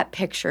hold that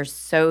picture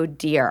so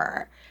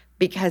dear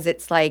because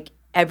it's like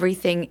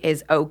everything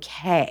is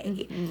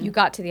okay. You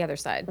got to the other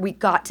side. We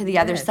got to the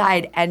other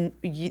side, and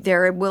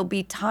there will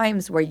be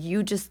times where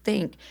you just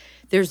think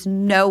there's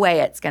no way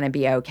it's going to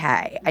be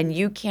okay, and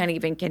you can't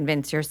even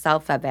convince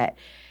yourself of it.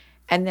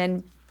 And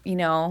then, you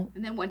know,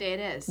 And then one day it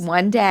is.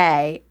 one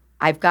day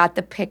I've got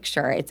the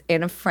picture, it's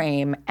in a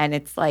frame, and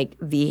it's like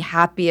the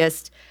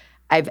happiest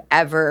I've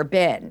ever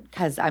been,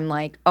 because I'm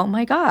like, oh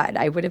my God,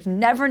 I would have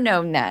never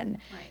known then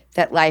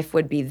that life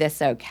would be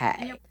this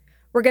okay.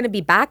 We're going to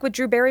be back with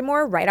Drew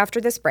Barrymore right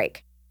after this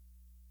break.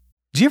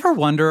 Do you ever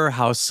wonder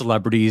how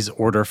celebrities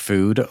order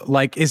food?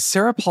 Like, is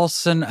Sarah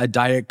Paulson a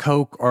Diet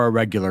Coke or a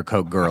regular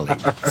Coke girlie?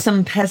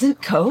 Some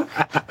peasant Coke?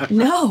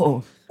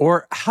 No.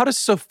 Or how does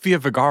Sofia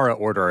Vergara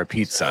order a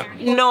pizza?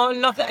 No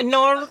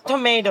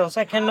tomatoes.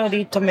 I cannot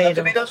eat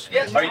tomatoes.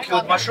 Yes. Are you cool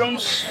with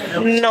mushrooms?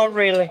 Not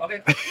really.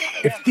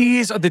 If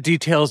these are the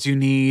details you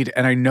need,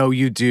 and I know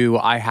you do,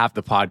 I have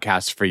the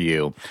podcast for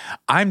you.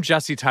 I'm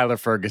Jesse Tyler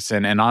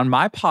Ferguson, and on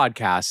my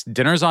podcast,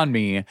 Dinners on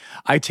Me,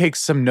 I take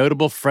some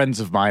notable friends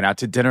of mine out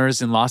to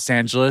dinners in Los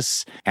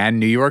Angeles and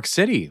New York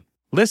City.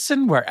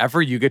 Listen wherever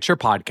you get your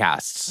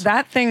podcasts.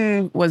 That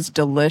thing was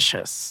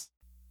delicious.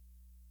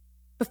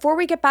 Before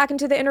we get back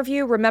into the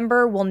interview,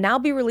 remember, we'll now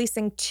be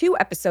releasing 2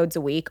 episodes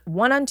a week,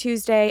 one on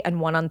Tuesday and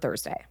one on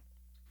Thursday.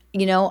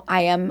 You know,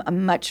 I am a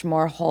much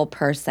more whole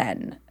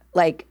person,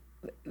 like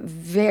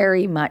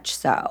very much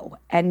so.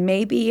 And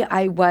maybe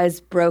I was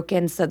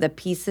broken so the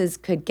pieces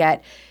could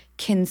get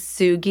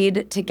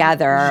kintsugi'd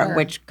together,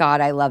 which,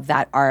 God, I love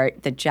that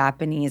art, the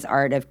Japanese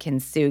art of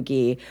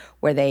kintsugi,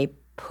 where they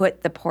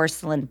put the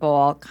porcelain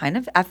bowl, kind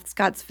of F.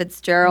 Scott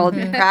Fitzgerald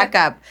crack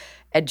up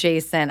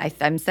adjacent.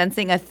 I'm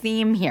sensing a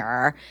theme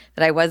here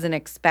that I wasn't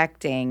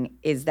expecting,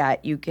 is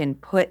that you can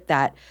put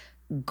that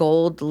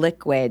gold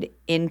liquid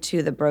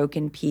into the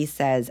broken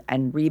pieces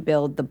and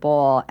rebuild the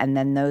bowl, and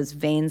then those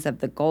veins of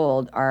the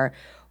gold are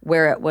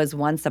where it was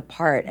once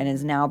apart and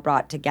is now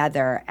brought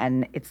together,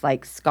 and it's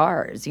like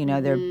scars, you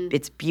know,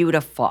 it's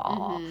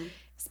beautiful.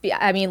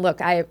 I mean,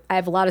 look, I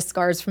have a lot of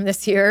scars from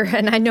this year,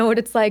 and I know what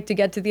it's like to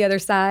get to the other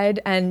side,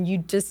 and you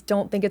just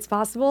don't think it's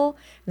possible.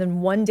 And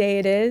then one day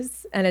it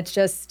is, and it's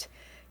just,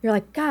 you're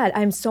like, God,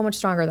 I'm so much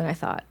stronger than I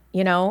thought.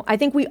 You know, I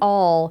think we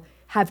all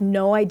have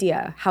no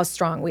idea how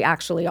strong we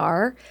actually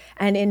are.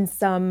 And in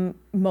some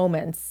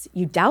moments,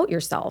 you doubt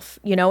yourself,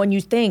 and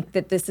you think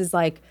that this is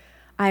like,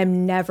 I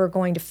am never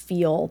going to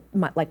feel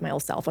like my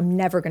old self. I'm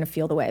never going to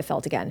feel the way I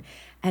felt again.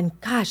 And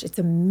gosh, it's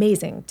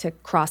amazing to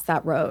cross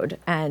that road.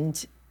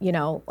 And,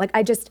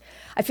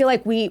 I feel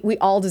like we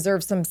all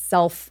deserve some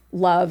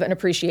self-love and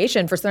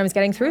appreciation for sometimes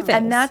getting through things.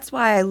 And that's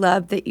why I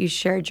love that you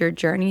shared your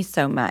journey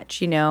so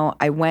much.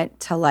 I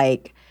went to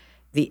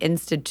the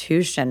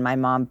institution my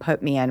mom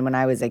put me in when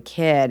I was a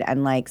kid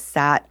and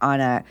sat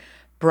on a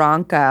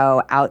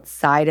Bronco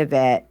outside of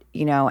it,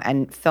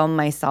 and filmed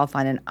myself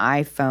on an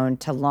iPhone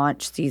to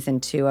launch season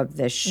 2 of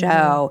this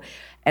show.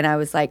 And I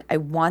was like, I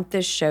want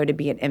this show to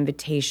be an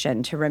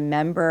invitation to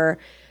remember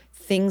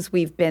things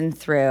we've been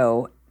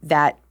through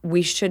that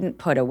we shouldn't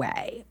put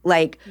away.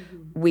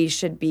 We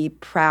should be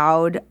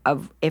proud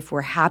of if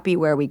we're happy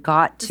where we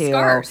got to.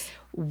 Scars.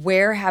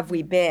 Where have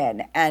we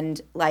been?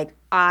 And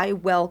I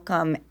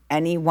welcome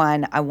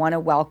anyone. I want to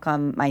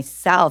welcome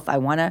myself. I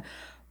want to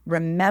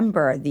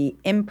remember the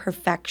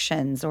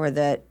imperfections or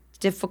the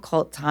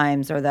difficult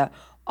times or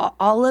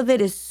all of it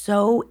is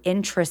so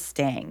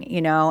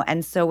interesting,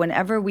 And so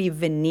whenever we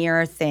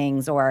veneer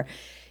things or,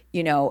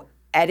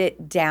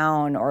 edit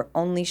down or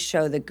only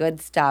show the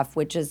good stuff,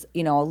 which is,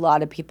 a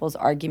lot of people's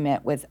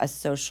argument with a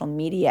social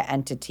media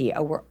entity,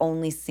 or we're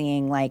only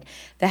seeing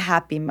the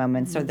happy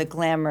moments or the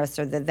glamorous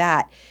or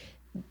that.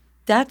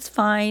 That's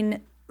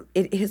fine.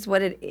 It is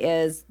what it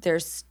is.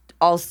 There's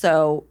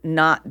also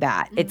not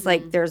that. It's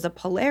there's a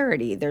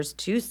polarity. There's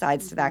two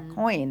sides to that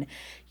coin.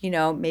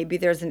 Maybe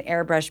there's an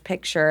airbrush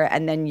picture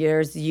and then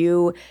there's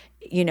you,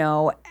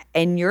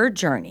 and your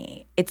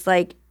journey.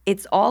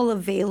 It's all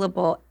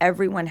available.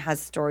 Everyone has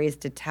stories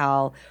to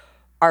tell.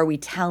 Are we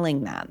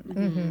telling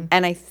them?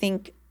 And I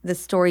think the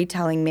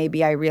storytelling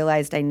maybe I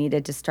realized I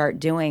needed to start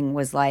doing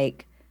was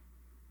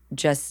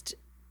just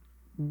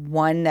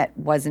one that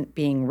wasn't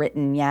being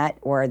written yet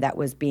or that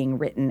was being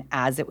written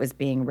as it was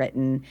being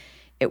written.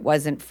 It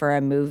wasn't for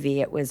a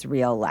movie. It was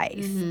real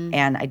life.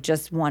 And I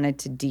just wanted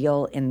to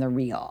deal in the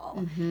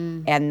real.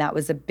 And that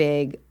was a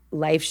big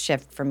life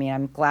shift for me.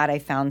 I'm glad I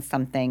found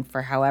something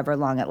for however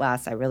long it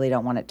lasts. I really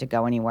don't want it to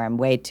go anywhere. I'm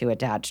way too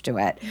attached to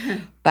it.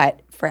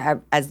 But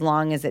for as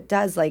long as it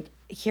does,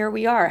 here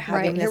we are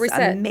having this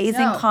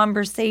amazing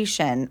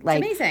conversation.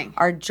 Amazing.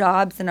 Our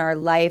jobs and our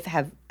life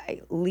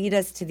lead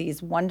us to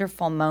these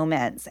wonderful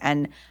moments.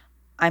 And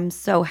I'm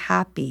so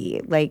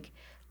happy.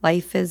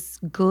 Life is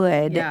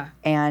good. Yeah.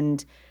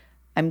 And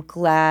I'm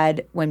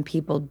glad when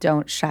people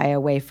don't shy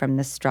away from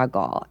the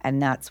struggle.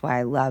 And that's why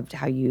I loved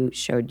how you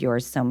showed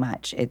yours so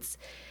much.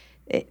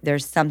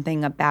 There's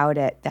something about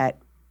it that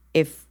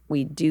if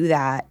we do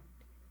that,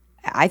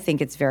 I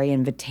think it's very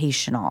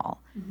invitational.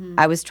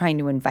 I was trying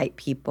to invite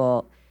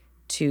people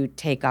to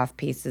take off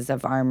pieces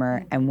of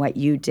armor, and what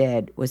you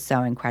did was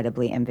so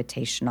incredibly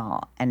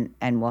invitational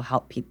and will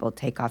help people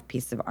take off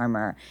pieces of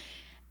armor.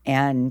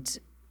 And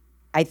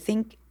I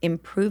think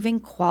improving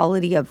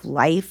quality of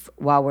life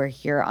while we're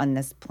here on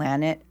this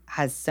planet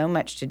has so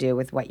much to do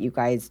with what you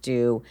guys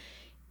do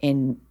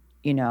in,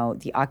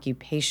 the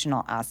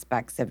occupational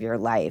aspects of your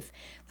life.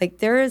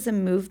 There is a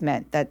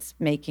movement that's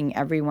making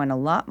everyone a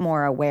lot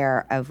more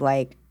aware of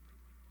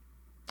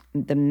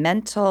the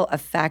mental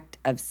effect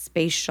of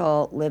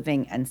spatial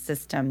living and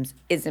systems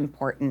is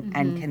important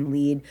and can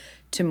lead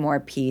to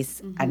more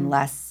peace and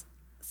less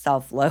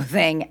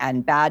self-loathing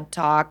and bad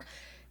talk.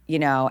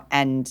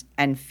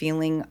 And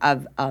feeling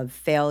of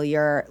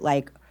failure,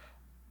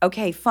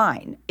 okay,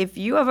 fine. If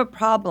you have a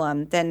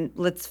problem, then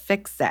let's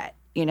fix it,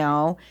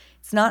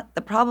 It's not,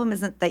 the problem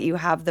isn't that you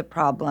have the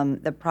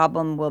problem. The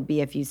problem will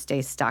be if you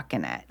stay stuck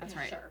in it. That's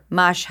right. Sure.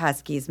 Mush,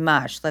 Huskies,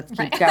 mush. Let's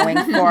keep going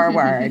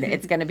forward.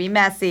 It's going to be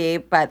messy,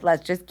 but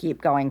let's just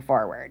keep going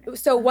forward.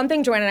 So one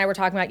thing Joanna and I were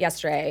talking about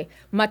yesterday,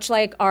 much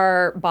like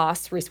our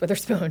boss, Reese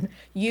Witherspoon,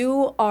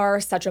 you are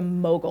such a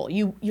mogul.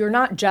 You're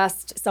not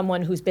just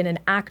someone who's been an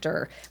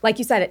actor. Like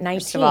you said, at 19.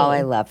 First of all,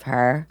 I love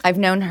her. I've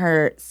known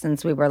her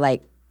since we were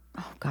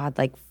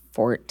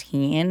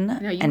 14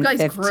 No, you and guys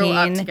 15. grew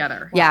up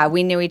together. Yeah,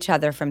 we knew each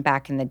other from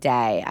back in the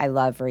day. I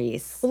love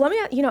Reese. Well, let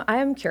me, I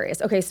am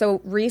curious. Okay,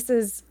 so Reese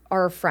is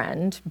our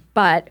friend,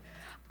 but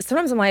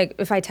sometimes I'm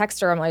if I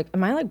text her, I'm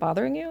am I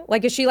bothering you?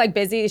 Is she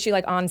busy? Is she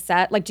on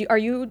set? Do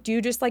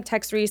you just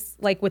text Reese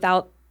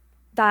without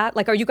that?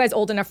 Are you guys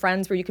old enough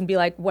friends where you can be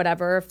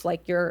whatever if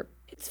you're...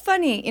 It's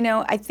funny,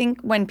 I think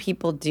when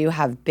people do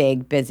have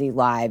big, busy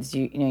lives,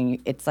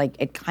 it's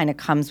it kind of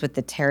comes with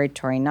the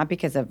territory, not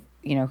because of,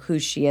 who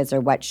she is or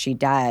what she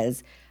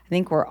does. I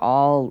think we're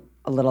all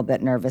a little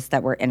bit nervous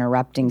that we're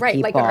interrupting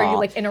people. Right,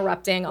 are you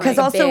interrupting? Because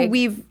also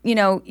we've,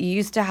 you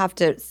used to have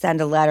to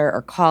send a letter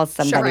or call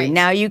somebody. Sure, right.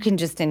 Now you can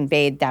just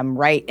invade them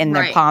right in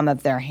the palm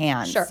of their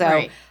hand. Sure, so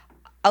right.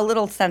 a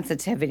little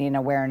sensitivity and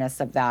awareness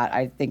of that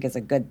I think is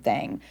a good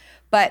thing.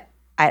 But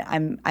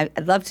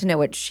I'd love to know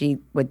what she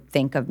would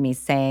think of me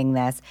saying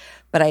this,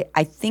 but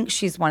I think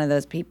she's one of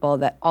those people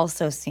that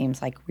also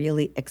seems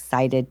really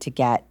excited to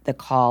get the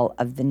call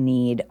of the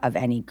need of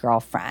any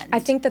girlfriend. I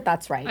think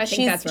that's right. I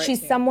think that's right,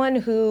 She's too. someone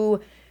who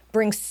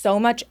brings so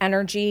much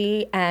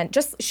energy, and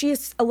just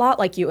she's a lot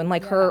like you, and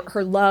like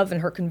her love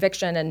and her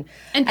conviction and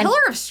pillar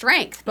of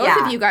strength.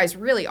 Both of you guys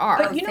really are.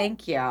 But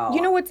Thank you.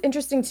 You know what's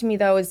interesting to me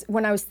though is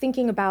when I was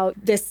thinking about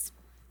this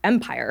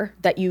empire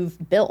that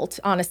you've built,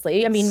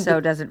 honestly. I mean,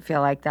 so doesn't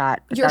feel like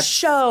that. But your that's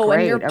show and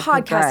great. your Okay,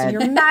 podcast and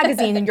good. your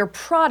magazine and your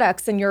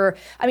products and your,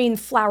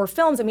 Flower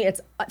Films. I mean,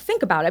 it's,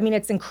 think about it. I mean,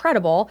 it's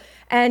incredible.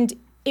 And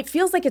it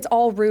feels like it's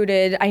all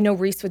rooted, I know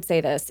Reese would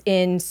say this,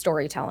 in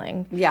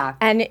storytelling. Yeah.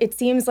 And it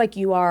seems like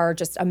you are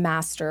just a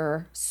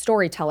master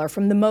storyteller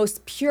from the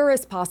most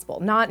purest possible,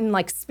 not in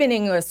like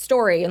spinning a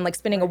story and like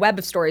spinning a web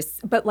of stories,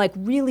 but like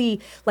really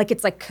like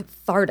it's like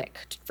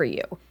cathartic for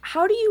you.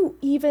 How do you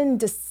even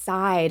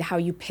decide how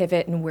you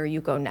pivot and where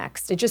you go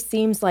next? It just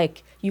seems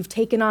like you've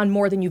taken on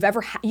more than you've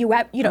ever Oh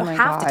my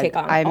have to God. take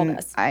on all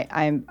this.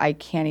 I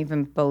can't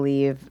even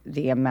believe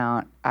the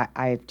amount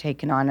I've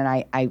taken on, and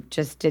I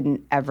just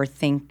didn't ever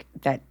think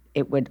that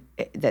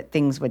that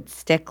things would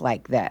stick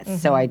like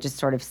this. So I just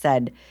sort of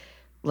said,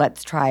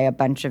 let's try a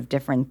bunch of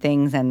different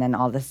things, and then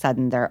all of a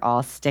sudden they're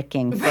all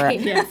sticking for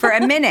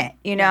a minute,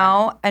 you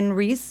know? And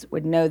Reese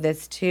would know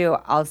this too.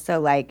 Also,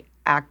 like,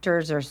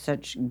 actors are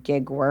such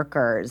gig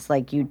workers.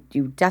 Like, you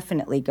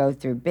definitely go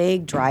through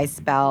big dry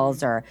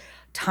spells or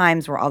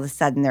times where all of a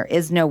sudden there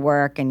is no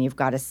work and you've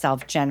got to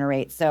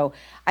self-generate. So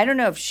I don't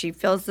know if she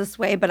feels this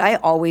way, but I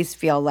always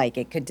feel like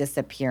it could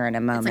disappear in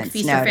a moment's It's like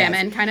feast notice. or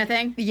famine kind of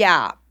thing.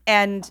 Yeah.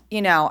 And,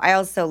 you know, I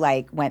also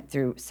like went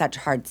through such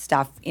hard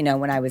stuff, you know,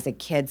 when I was a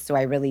kid. So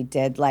I really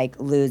did like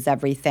lose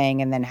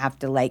everything and then have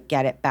to like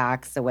get it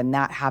back. So when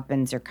that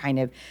happens, you're kind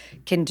of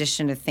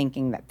conditioned to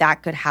thinking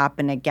that could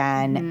happen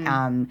again.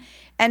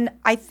 And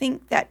I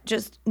think that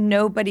just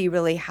nobody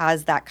really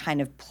has that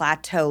kind of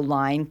plateau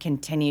line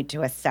continue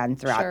to ascend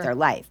throughout their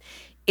life.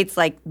 It's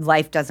like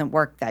life doesn't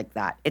work like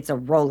that. It's a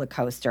roller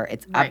coaster.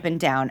 It's up and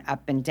down,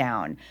 up and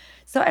down.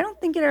 So I don't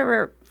think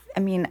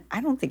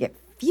I don't think it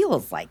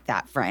feels like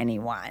that for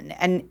anyone.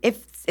 And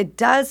if it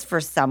does for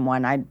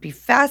someone, I'd be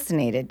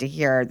fascinated to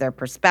hear their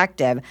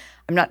perspective.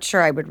 I'm not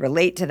sure I would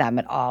relate to them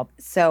at all.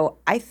 So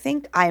I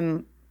think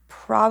I'm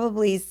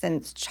probably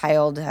since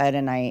childhood,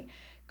 and I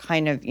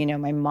kind of, you know,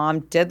 my mom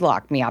did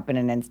lock me up in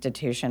an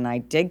institution. I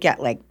did get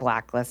like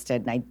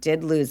blacklisted, and I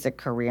did lose a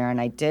career, and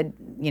I did,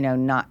 you know,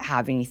 not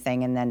have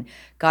anything, and then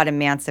got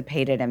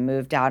emancipated and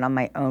moved out on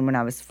my own when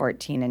I was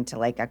 14 into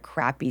like a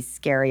crappy,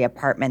 scary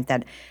apartment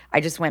that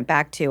I just went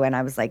back to, and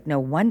I was like, no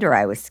wonder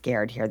I was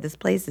scared here. This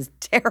place is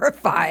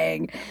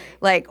terrifying.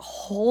 Like,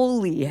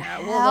 holy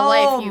hell, Well, the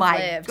life you've my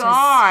lived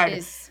God.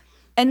 is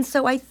And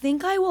so I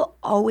think I will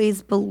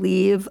always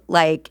believe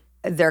like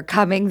they're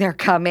coming.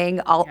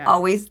 I'll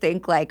always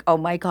think like, oh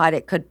my God,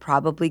 it could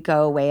probably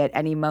go away at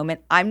any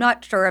moment. I'm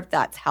not sure if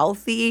that's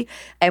healthy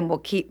and will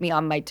keep me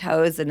on my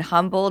toes and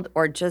humbled,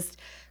 or just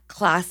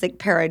classic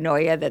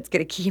paranoia that's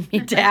going to keep me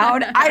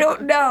down. I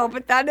don't know,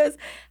 but that is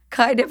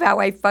kind of how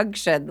I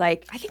function.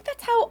 Like, I think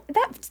that's how to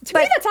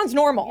me that sounds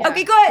normal.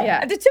 okay, good. Yeah.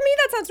 To me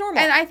that sounds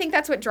normal. and I think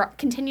that's what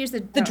continues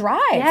the drive.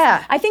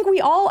 Yeah. I think we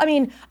all,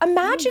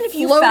 imagine if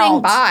you floating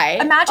felt, by.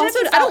 Imagine Also,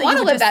 if you I don't felt want to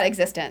you live just- that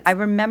existence. I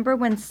remember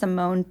when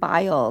Simone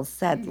Biles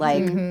said,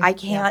 like, I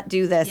can't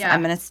do this. Yeah.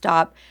 I'm going to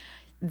stop.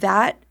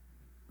 That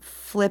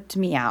flipped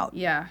me out.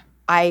 yeah.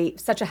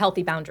 such a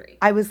healthy boundary.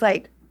 I was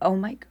like, oh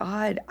my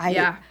God.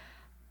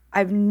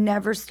 I've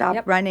never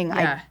stopped running.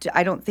 Yeah.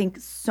 I don't think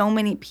so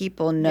many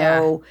people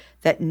know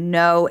that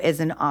no is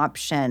an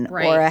option or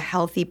Right. a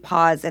healthy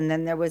pause. And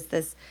then there was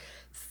this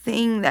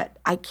thing that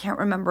I can't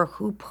remember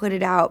who put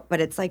it out, but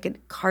it's like a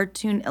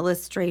cartoon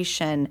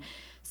illustration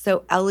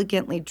so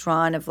elegantly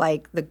drawn of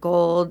like the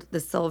gold, the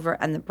silver,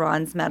 and the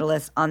bronze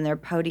medalists on their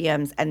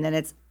podiums. And then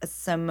it's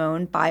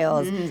Simone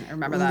Biles I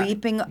remember that.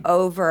 leaping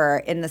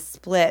over in the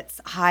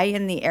splits high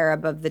in the air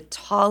above the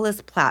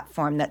tallest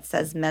platform that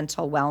says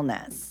mental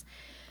wellness.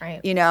 Right.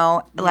 You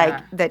know,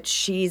 like that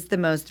she's the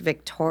most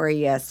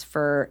victorious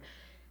for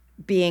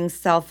being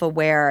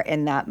self-aware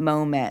in that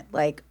moment.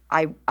 Like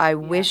I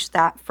wish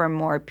that for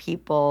more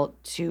people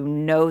to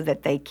know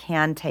that they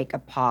can take a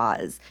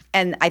pause.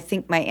 And I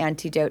think my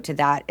antidote to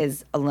that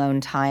is alone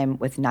time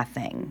with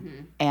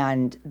nothing.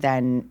 And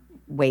then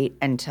wait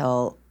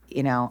until,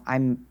 you know,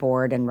 I'm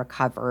bored and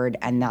recovered,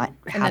 and that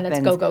happens then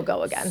it's go, go,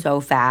 go again. so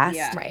fast.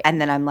 Yeah. Right.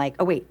 And then I'm like,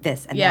 oh wait,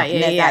 this and that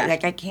and this, that.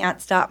 Like I can't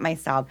stop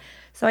myself.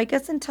 So I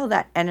guess until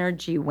that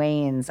energy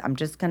wanes, I'm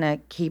just gonna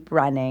keep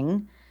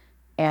running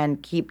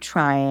and keep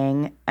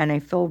trying. And I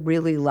feel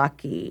really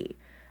lucky.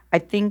 I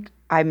think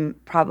I'm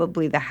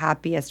probably the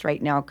happiest right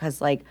now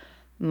because, like,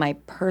 my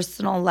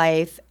personal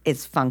life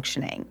is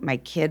functioning. My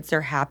kids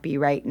are happy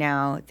right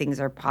now. Things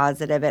are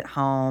positive at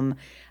home.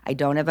 I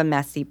don't have a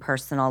messy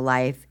personal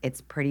life.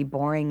 It's pretty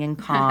boring and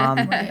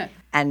calm.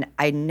 And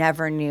I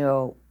never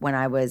knew when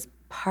I was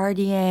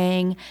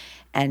partying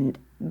and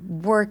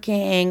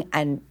working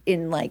and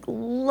in like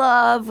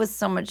love with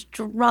so much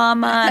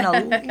drama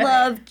and a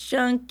love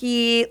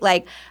junkie.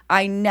 Like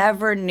I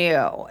never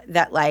knew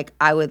that like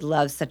I would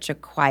love such a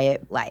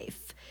quiet life.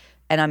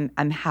 And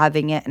I'm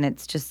having it, and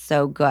it's just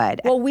so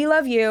good. Well, we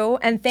love you,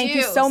 and thank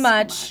you so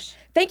much.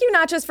 Thank you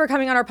not just for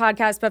coming on our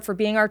podcast, but for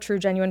being our true,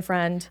 genuine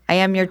friend. I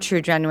am your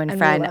true, genuine And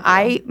we friend. love you.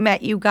 I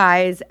met you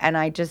guys and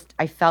I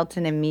felt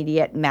an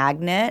immediate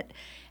magnet.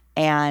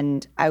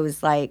 And I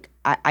was like,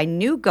 I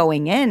knew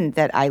going in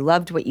that I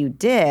loved what you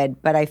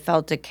did, but I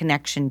felt a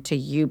connection to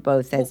you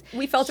both as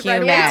We felt it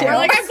right away, humans. too. We're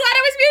like, I'm glad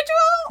it was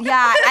mutual.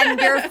 Yeah, and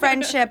your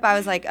friendship, I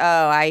was like,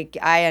 oh,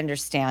 I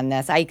understand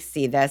this. I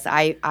see this.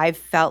 I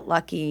felt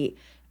lucky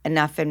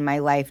enough in my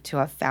life to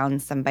have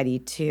found somebody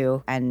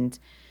too. And,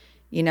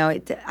 you know,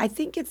 I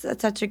think it's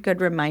such a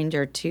good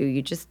reminder too.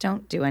 You just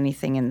don't do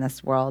anything in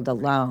this world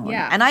alone.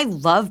 Yeah. And I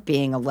love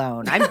being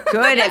alone. I'm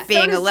good at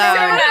being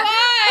alone.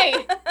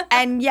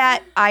 And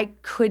yet I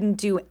couldn't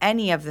do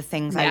any of the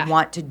things I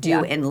want to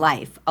do in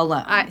life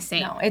alone.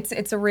 Same. No,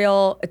 it's a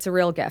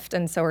real gift,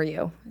 and so are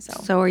you.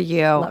 So are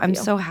you. I'm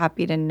so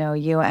happy to know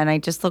you. And I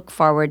just look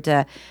forward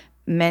to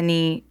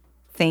many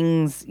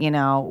things, you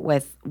know,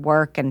 with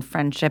work and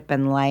friendship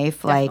and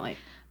life. Definitely.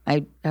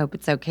 Like, I hope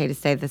it's okay to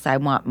say this. I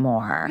want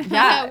more.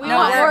 Yeah, we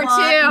want more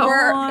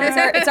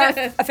too. It's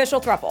our official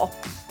throuple.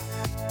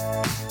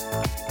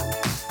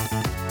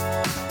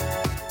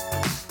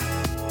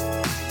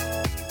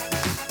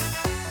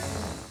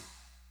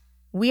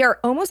 We are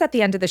almost at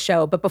the end of the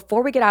show, but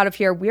before we get out of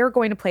here, we are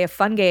going to play a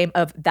fun game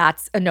of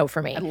That's a No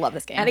for Me. I love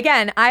this game. And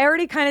again, I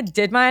already kind of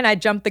did mine. I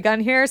jumped the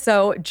gun here.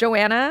 So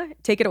Joanna,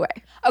 take it away.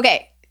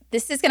 Okay,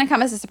 this is going to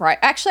come as a surprise.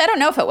 Actually, I don't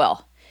know if it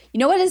will. You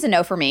know what is a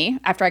no for me?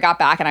 After I got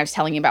back and I was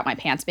telling you about my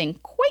pants being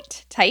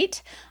quite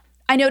tight,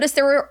 I noticed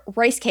there were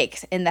rice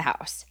cakes in the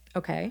house.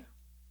 Okay.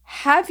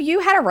 Have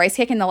you had a rice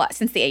cake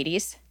since the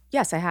 80s?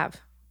 Yes, I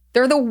have.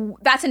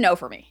 That's a no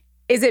for me.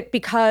 Is it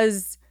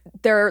because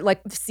they're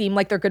like seem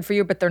like they're good for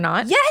you, but they're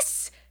not?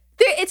 Yes.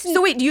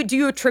 So wait, do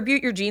you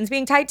attribute your jeans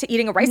being tight to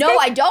eating a rice cake? No,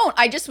 I don't.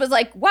 I just was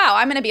like, wow,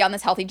 I'm going to be on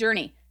this healthy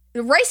journey.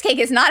 The rice cake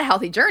is not a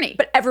healthy journey.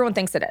 But everyone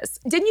thinks it is.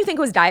 Didn't you think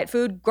it was diet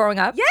food growing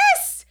up?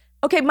 Yes.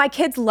 Okay, my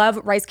kids love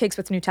rice cakes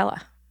with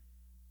Nutella.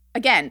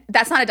 Again,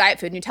 that's not a diet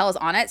food. Nutella's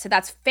on it, so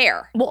that's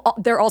fair. Well,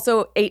 they're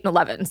also 8 and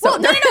 11. So Well,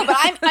 no,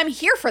 but I'm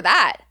here for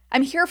that.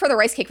 I'm here for the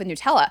rice cake with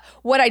Nutella.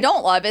 What I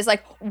don't love is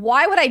like,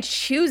 why would I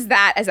choose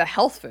that as a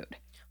health food?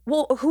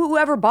 Well,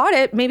 whoever bought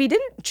it maybe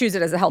didn't choose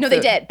it as a health No,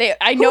 food. they did.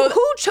 I know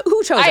who chose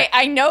it.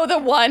 I know the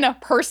one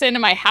person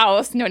in my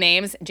house, no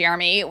names,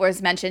 Jeremy,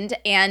 was mentioned,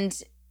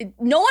 and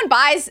no one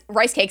buys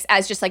rice cakes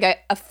as just like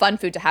a fun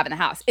food to have in the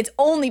house. It's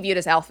only viewed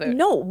as health food.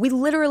 No, we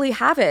literally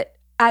have it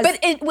as. But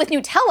with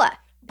Nutella.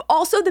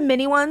 Also the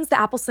mini ones, the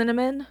apple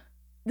cinnamon.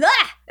 Blah!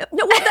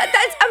 No, well,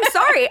 that's. I'm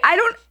sorry. I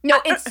don't.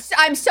 No,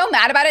 I'm so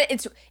mad about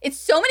it. It's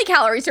so many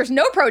calories. There's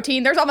no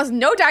protein. There's almost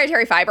no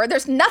dietary fiber.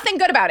 There's nothing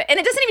good about it, and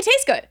it doesn't even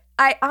taste good.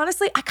 I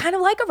honestly kind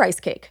of like a rice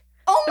cake.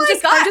 Oh my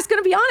God. I'm just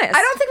going to be honest.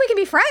 I don't think we can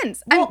be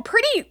friends. I'm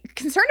pretty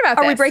concerned about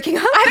this. Are we breaking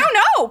up? I don't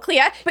know,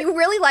 Clea. But you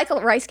really like a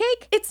rice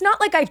cake? It's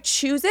not like I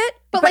choose it.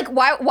 But like,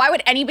 why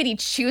would anybody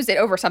choose it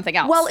over something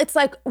else? Well, it's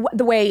like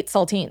the way I eat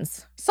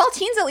saltines.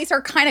 Saltines at least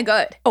are kind of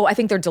good. Oh, I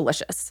think they're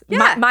delicious.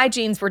 Yeah. My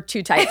jeans were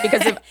too tight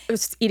because of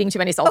eating too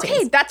many saltines.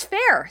 Okay, that's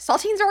fair.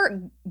 Saltines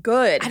are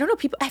good. I don't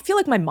know. I feel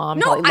like my mom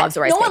probably loves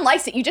the rice no cake. one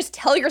likes it. You just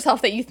tell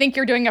yourself that you think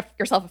you're doing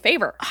yourself a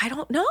favor. I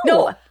don't know.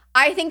 No,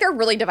 I think they're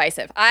really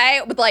divisive.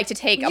 I would like to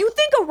take You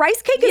think a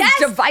rice cake is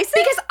divisive?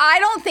 Because I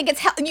don't think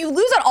it's you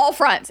lose on all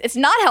fronts. It's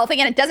not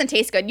healthy and it doesn't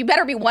taste good. You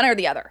better be one or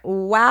the other.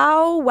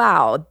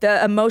 Wow.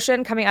 The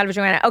emotion coming out of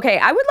Joanna. Okay,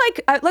 I would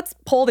like, let's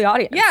poll the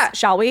audience. Yeah.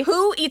 Shall we?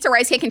 Who eats a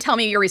rice cake and tell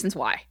me your reasons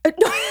why?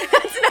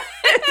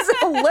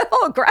 It's a little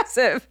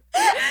aggressive.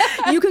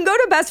 You can go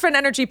to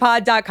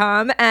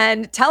bestfriendenergypod.com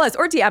and tell us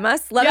or DM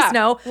us. Let us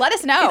know. Let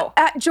us know.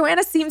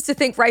 Joanna seems to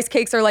think rice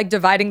cakes are like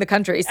dividing the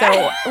country.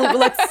 So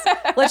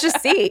let's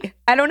just see.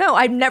 I don't know.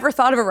 I've never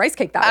thought of a rice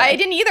cake that way. I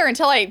didn't either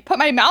until I put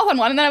my mouth on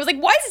one and then I was like,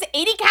 why is this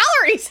 80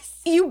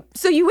 calories?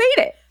 So you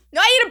ate it? No,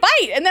 I ate a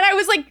bite and then I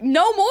was like,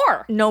 no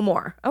more. No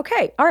more.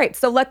 Okay. All right.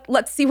 So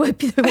let's see what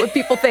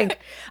people think.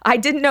 I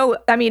didn't know.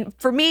 I mean,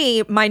 for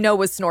me, my no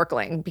was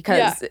snorkeling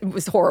because it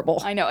was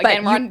horrible. I know.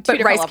 Again, we're on two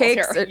different rice levels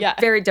cakes, here. Yeah.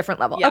 Very different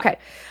level. Yeah. Okay.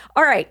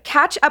 All right.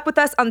 Catch up with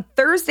us on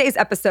Thursday's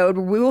episode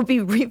where we will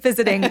be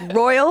revisiting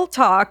Royal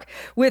Talk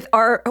with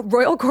our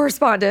royal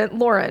correspondent,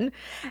 Lauren.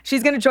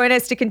 She's going to join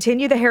us to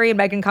continue the Harry and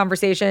Meghan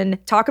conversation,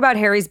 talk about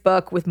Harry's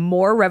book with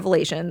more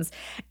revelations.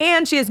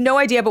 And she has no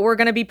idea, but we're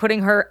going to be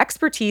putting her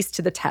expertise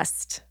to the test.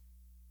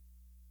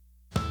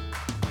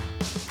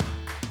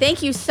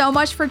 Thank you so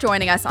much for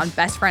joining us on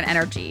Best Friend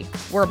Energy.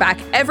 We're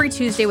back every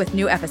Tuesday with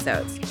new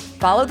episodes.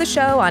 Follow the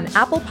show on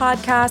Apple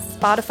Podcasts,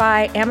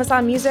 Spotify,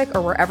 Amazon Music,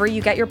 or wherever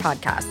you get your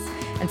podcasts.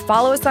 And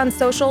follow us on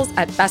socials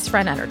at Best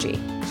Friend Energy.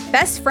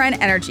 Best Friend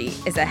Energy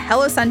is a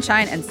Hello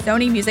Sunshine and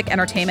Sony Music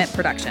Entertainment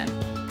production.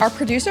 Our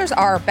producers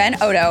are Ben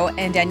Odo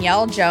and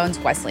Danielle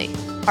Jones-Wesley.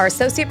 Our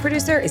associate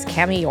producer is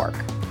Cammie York.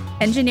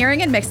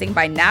 Engineering and mixing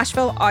by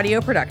Nashville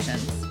Audio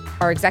Productions.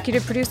 Our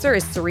executive producer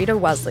is Sarita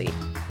Wesley.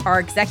 Our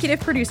executive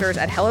producers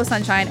at Hello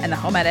Sunshine and The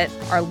Home Edit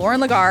are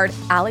Lauren Lagarde,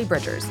 Allie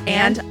Bridgers,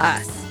 and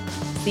us.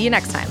 See you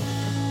next time.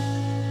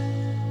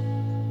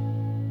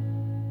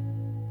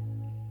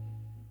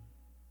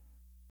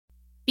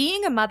 Being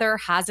Being a mother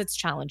has its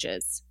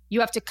challenges. You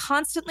have to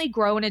constantly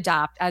grow and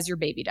adapt as your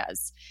baby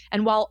does.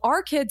 And while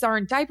our kids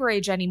aren't diaper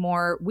age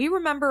anymore, we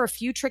remember a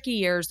few tricky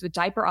years with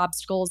diaper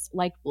obstacles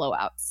like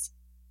blowouts.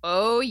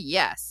 Oh,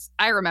 yes,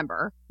 I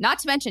remember. Not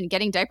to mention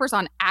getting diapers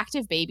on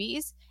active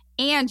babies.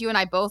 And you and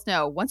I both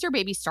know once your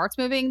baby starts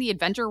moving, the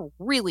adventure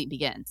really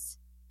begins.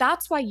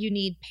 That's why you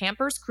need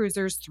Pampers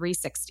Cruisers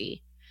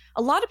 360.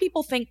 A lot of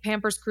people think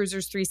Pampers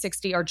Cruisers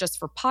 360 are just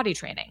for potty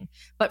training,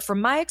 but from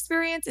my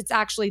experience, it's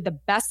actually the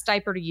best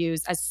diaper to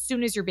use as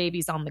soon as your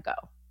baby's on the go.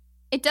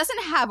 It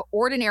doesn't have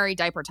ordinary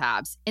diaper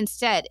tabs.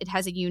 Instead, it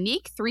has a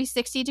unique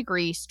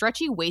 360-degree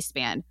stretchy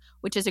waistband,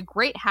 which is a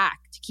great hack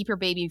to keep your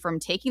baby from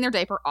taking their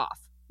diaper off,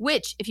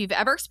 which, if you've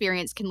ever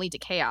experienced, can lead to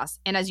chaos.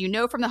 And as you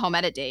know from the home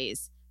edit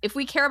days, if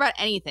we care about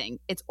anything,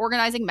 it's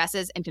organizing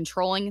messes and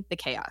controlling the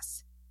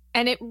chaos.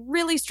 And it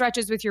really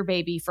stretches with your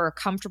baby for a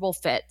comfortable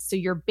fit so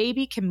your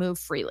baby can move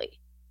freely.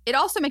 It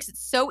also makes it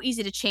so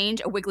easy to change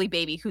a wiggly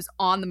baby who's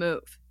on the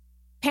move.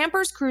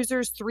 Pampers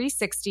Cruisers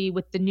 360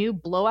 with the new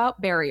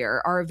blowout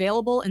barrier are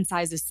available in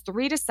sizes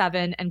 3 to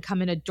 7 and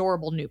come in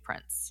adorable new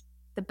prints.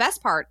 The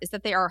best part is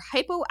that they are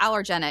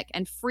hypoallergenic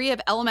and free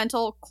of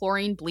elemental,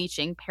 chlorine,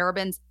 bleaching,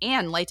 parabens,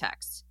 and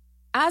latex.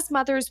 As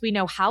mothers, we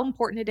know how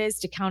important it is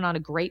to count on a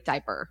great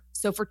diaper.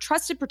 So for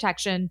trusted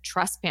protection,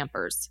 trust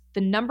Pampers,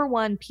 the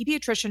 #1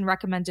 pediatrician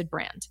recommended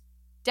brand.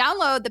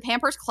 Download the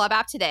Pampers Club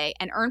app today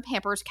and earn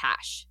Pampers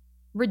Cash.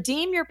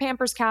 Redeem your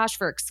Pampers Cash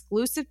for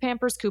exclusive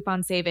Pampers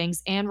coupon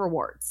savings and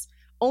rewards.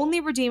 Only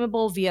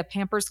redeemable via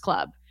Pampers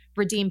Club.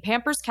 Redeem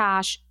Pampers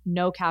Cash,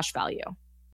 no cash value.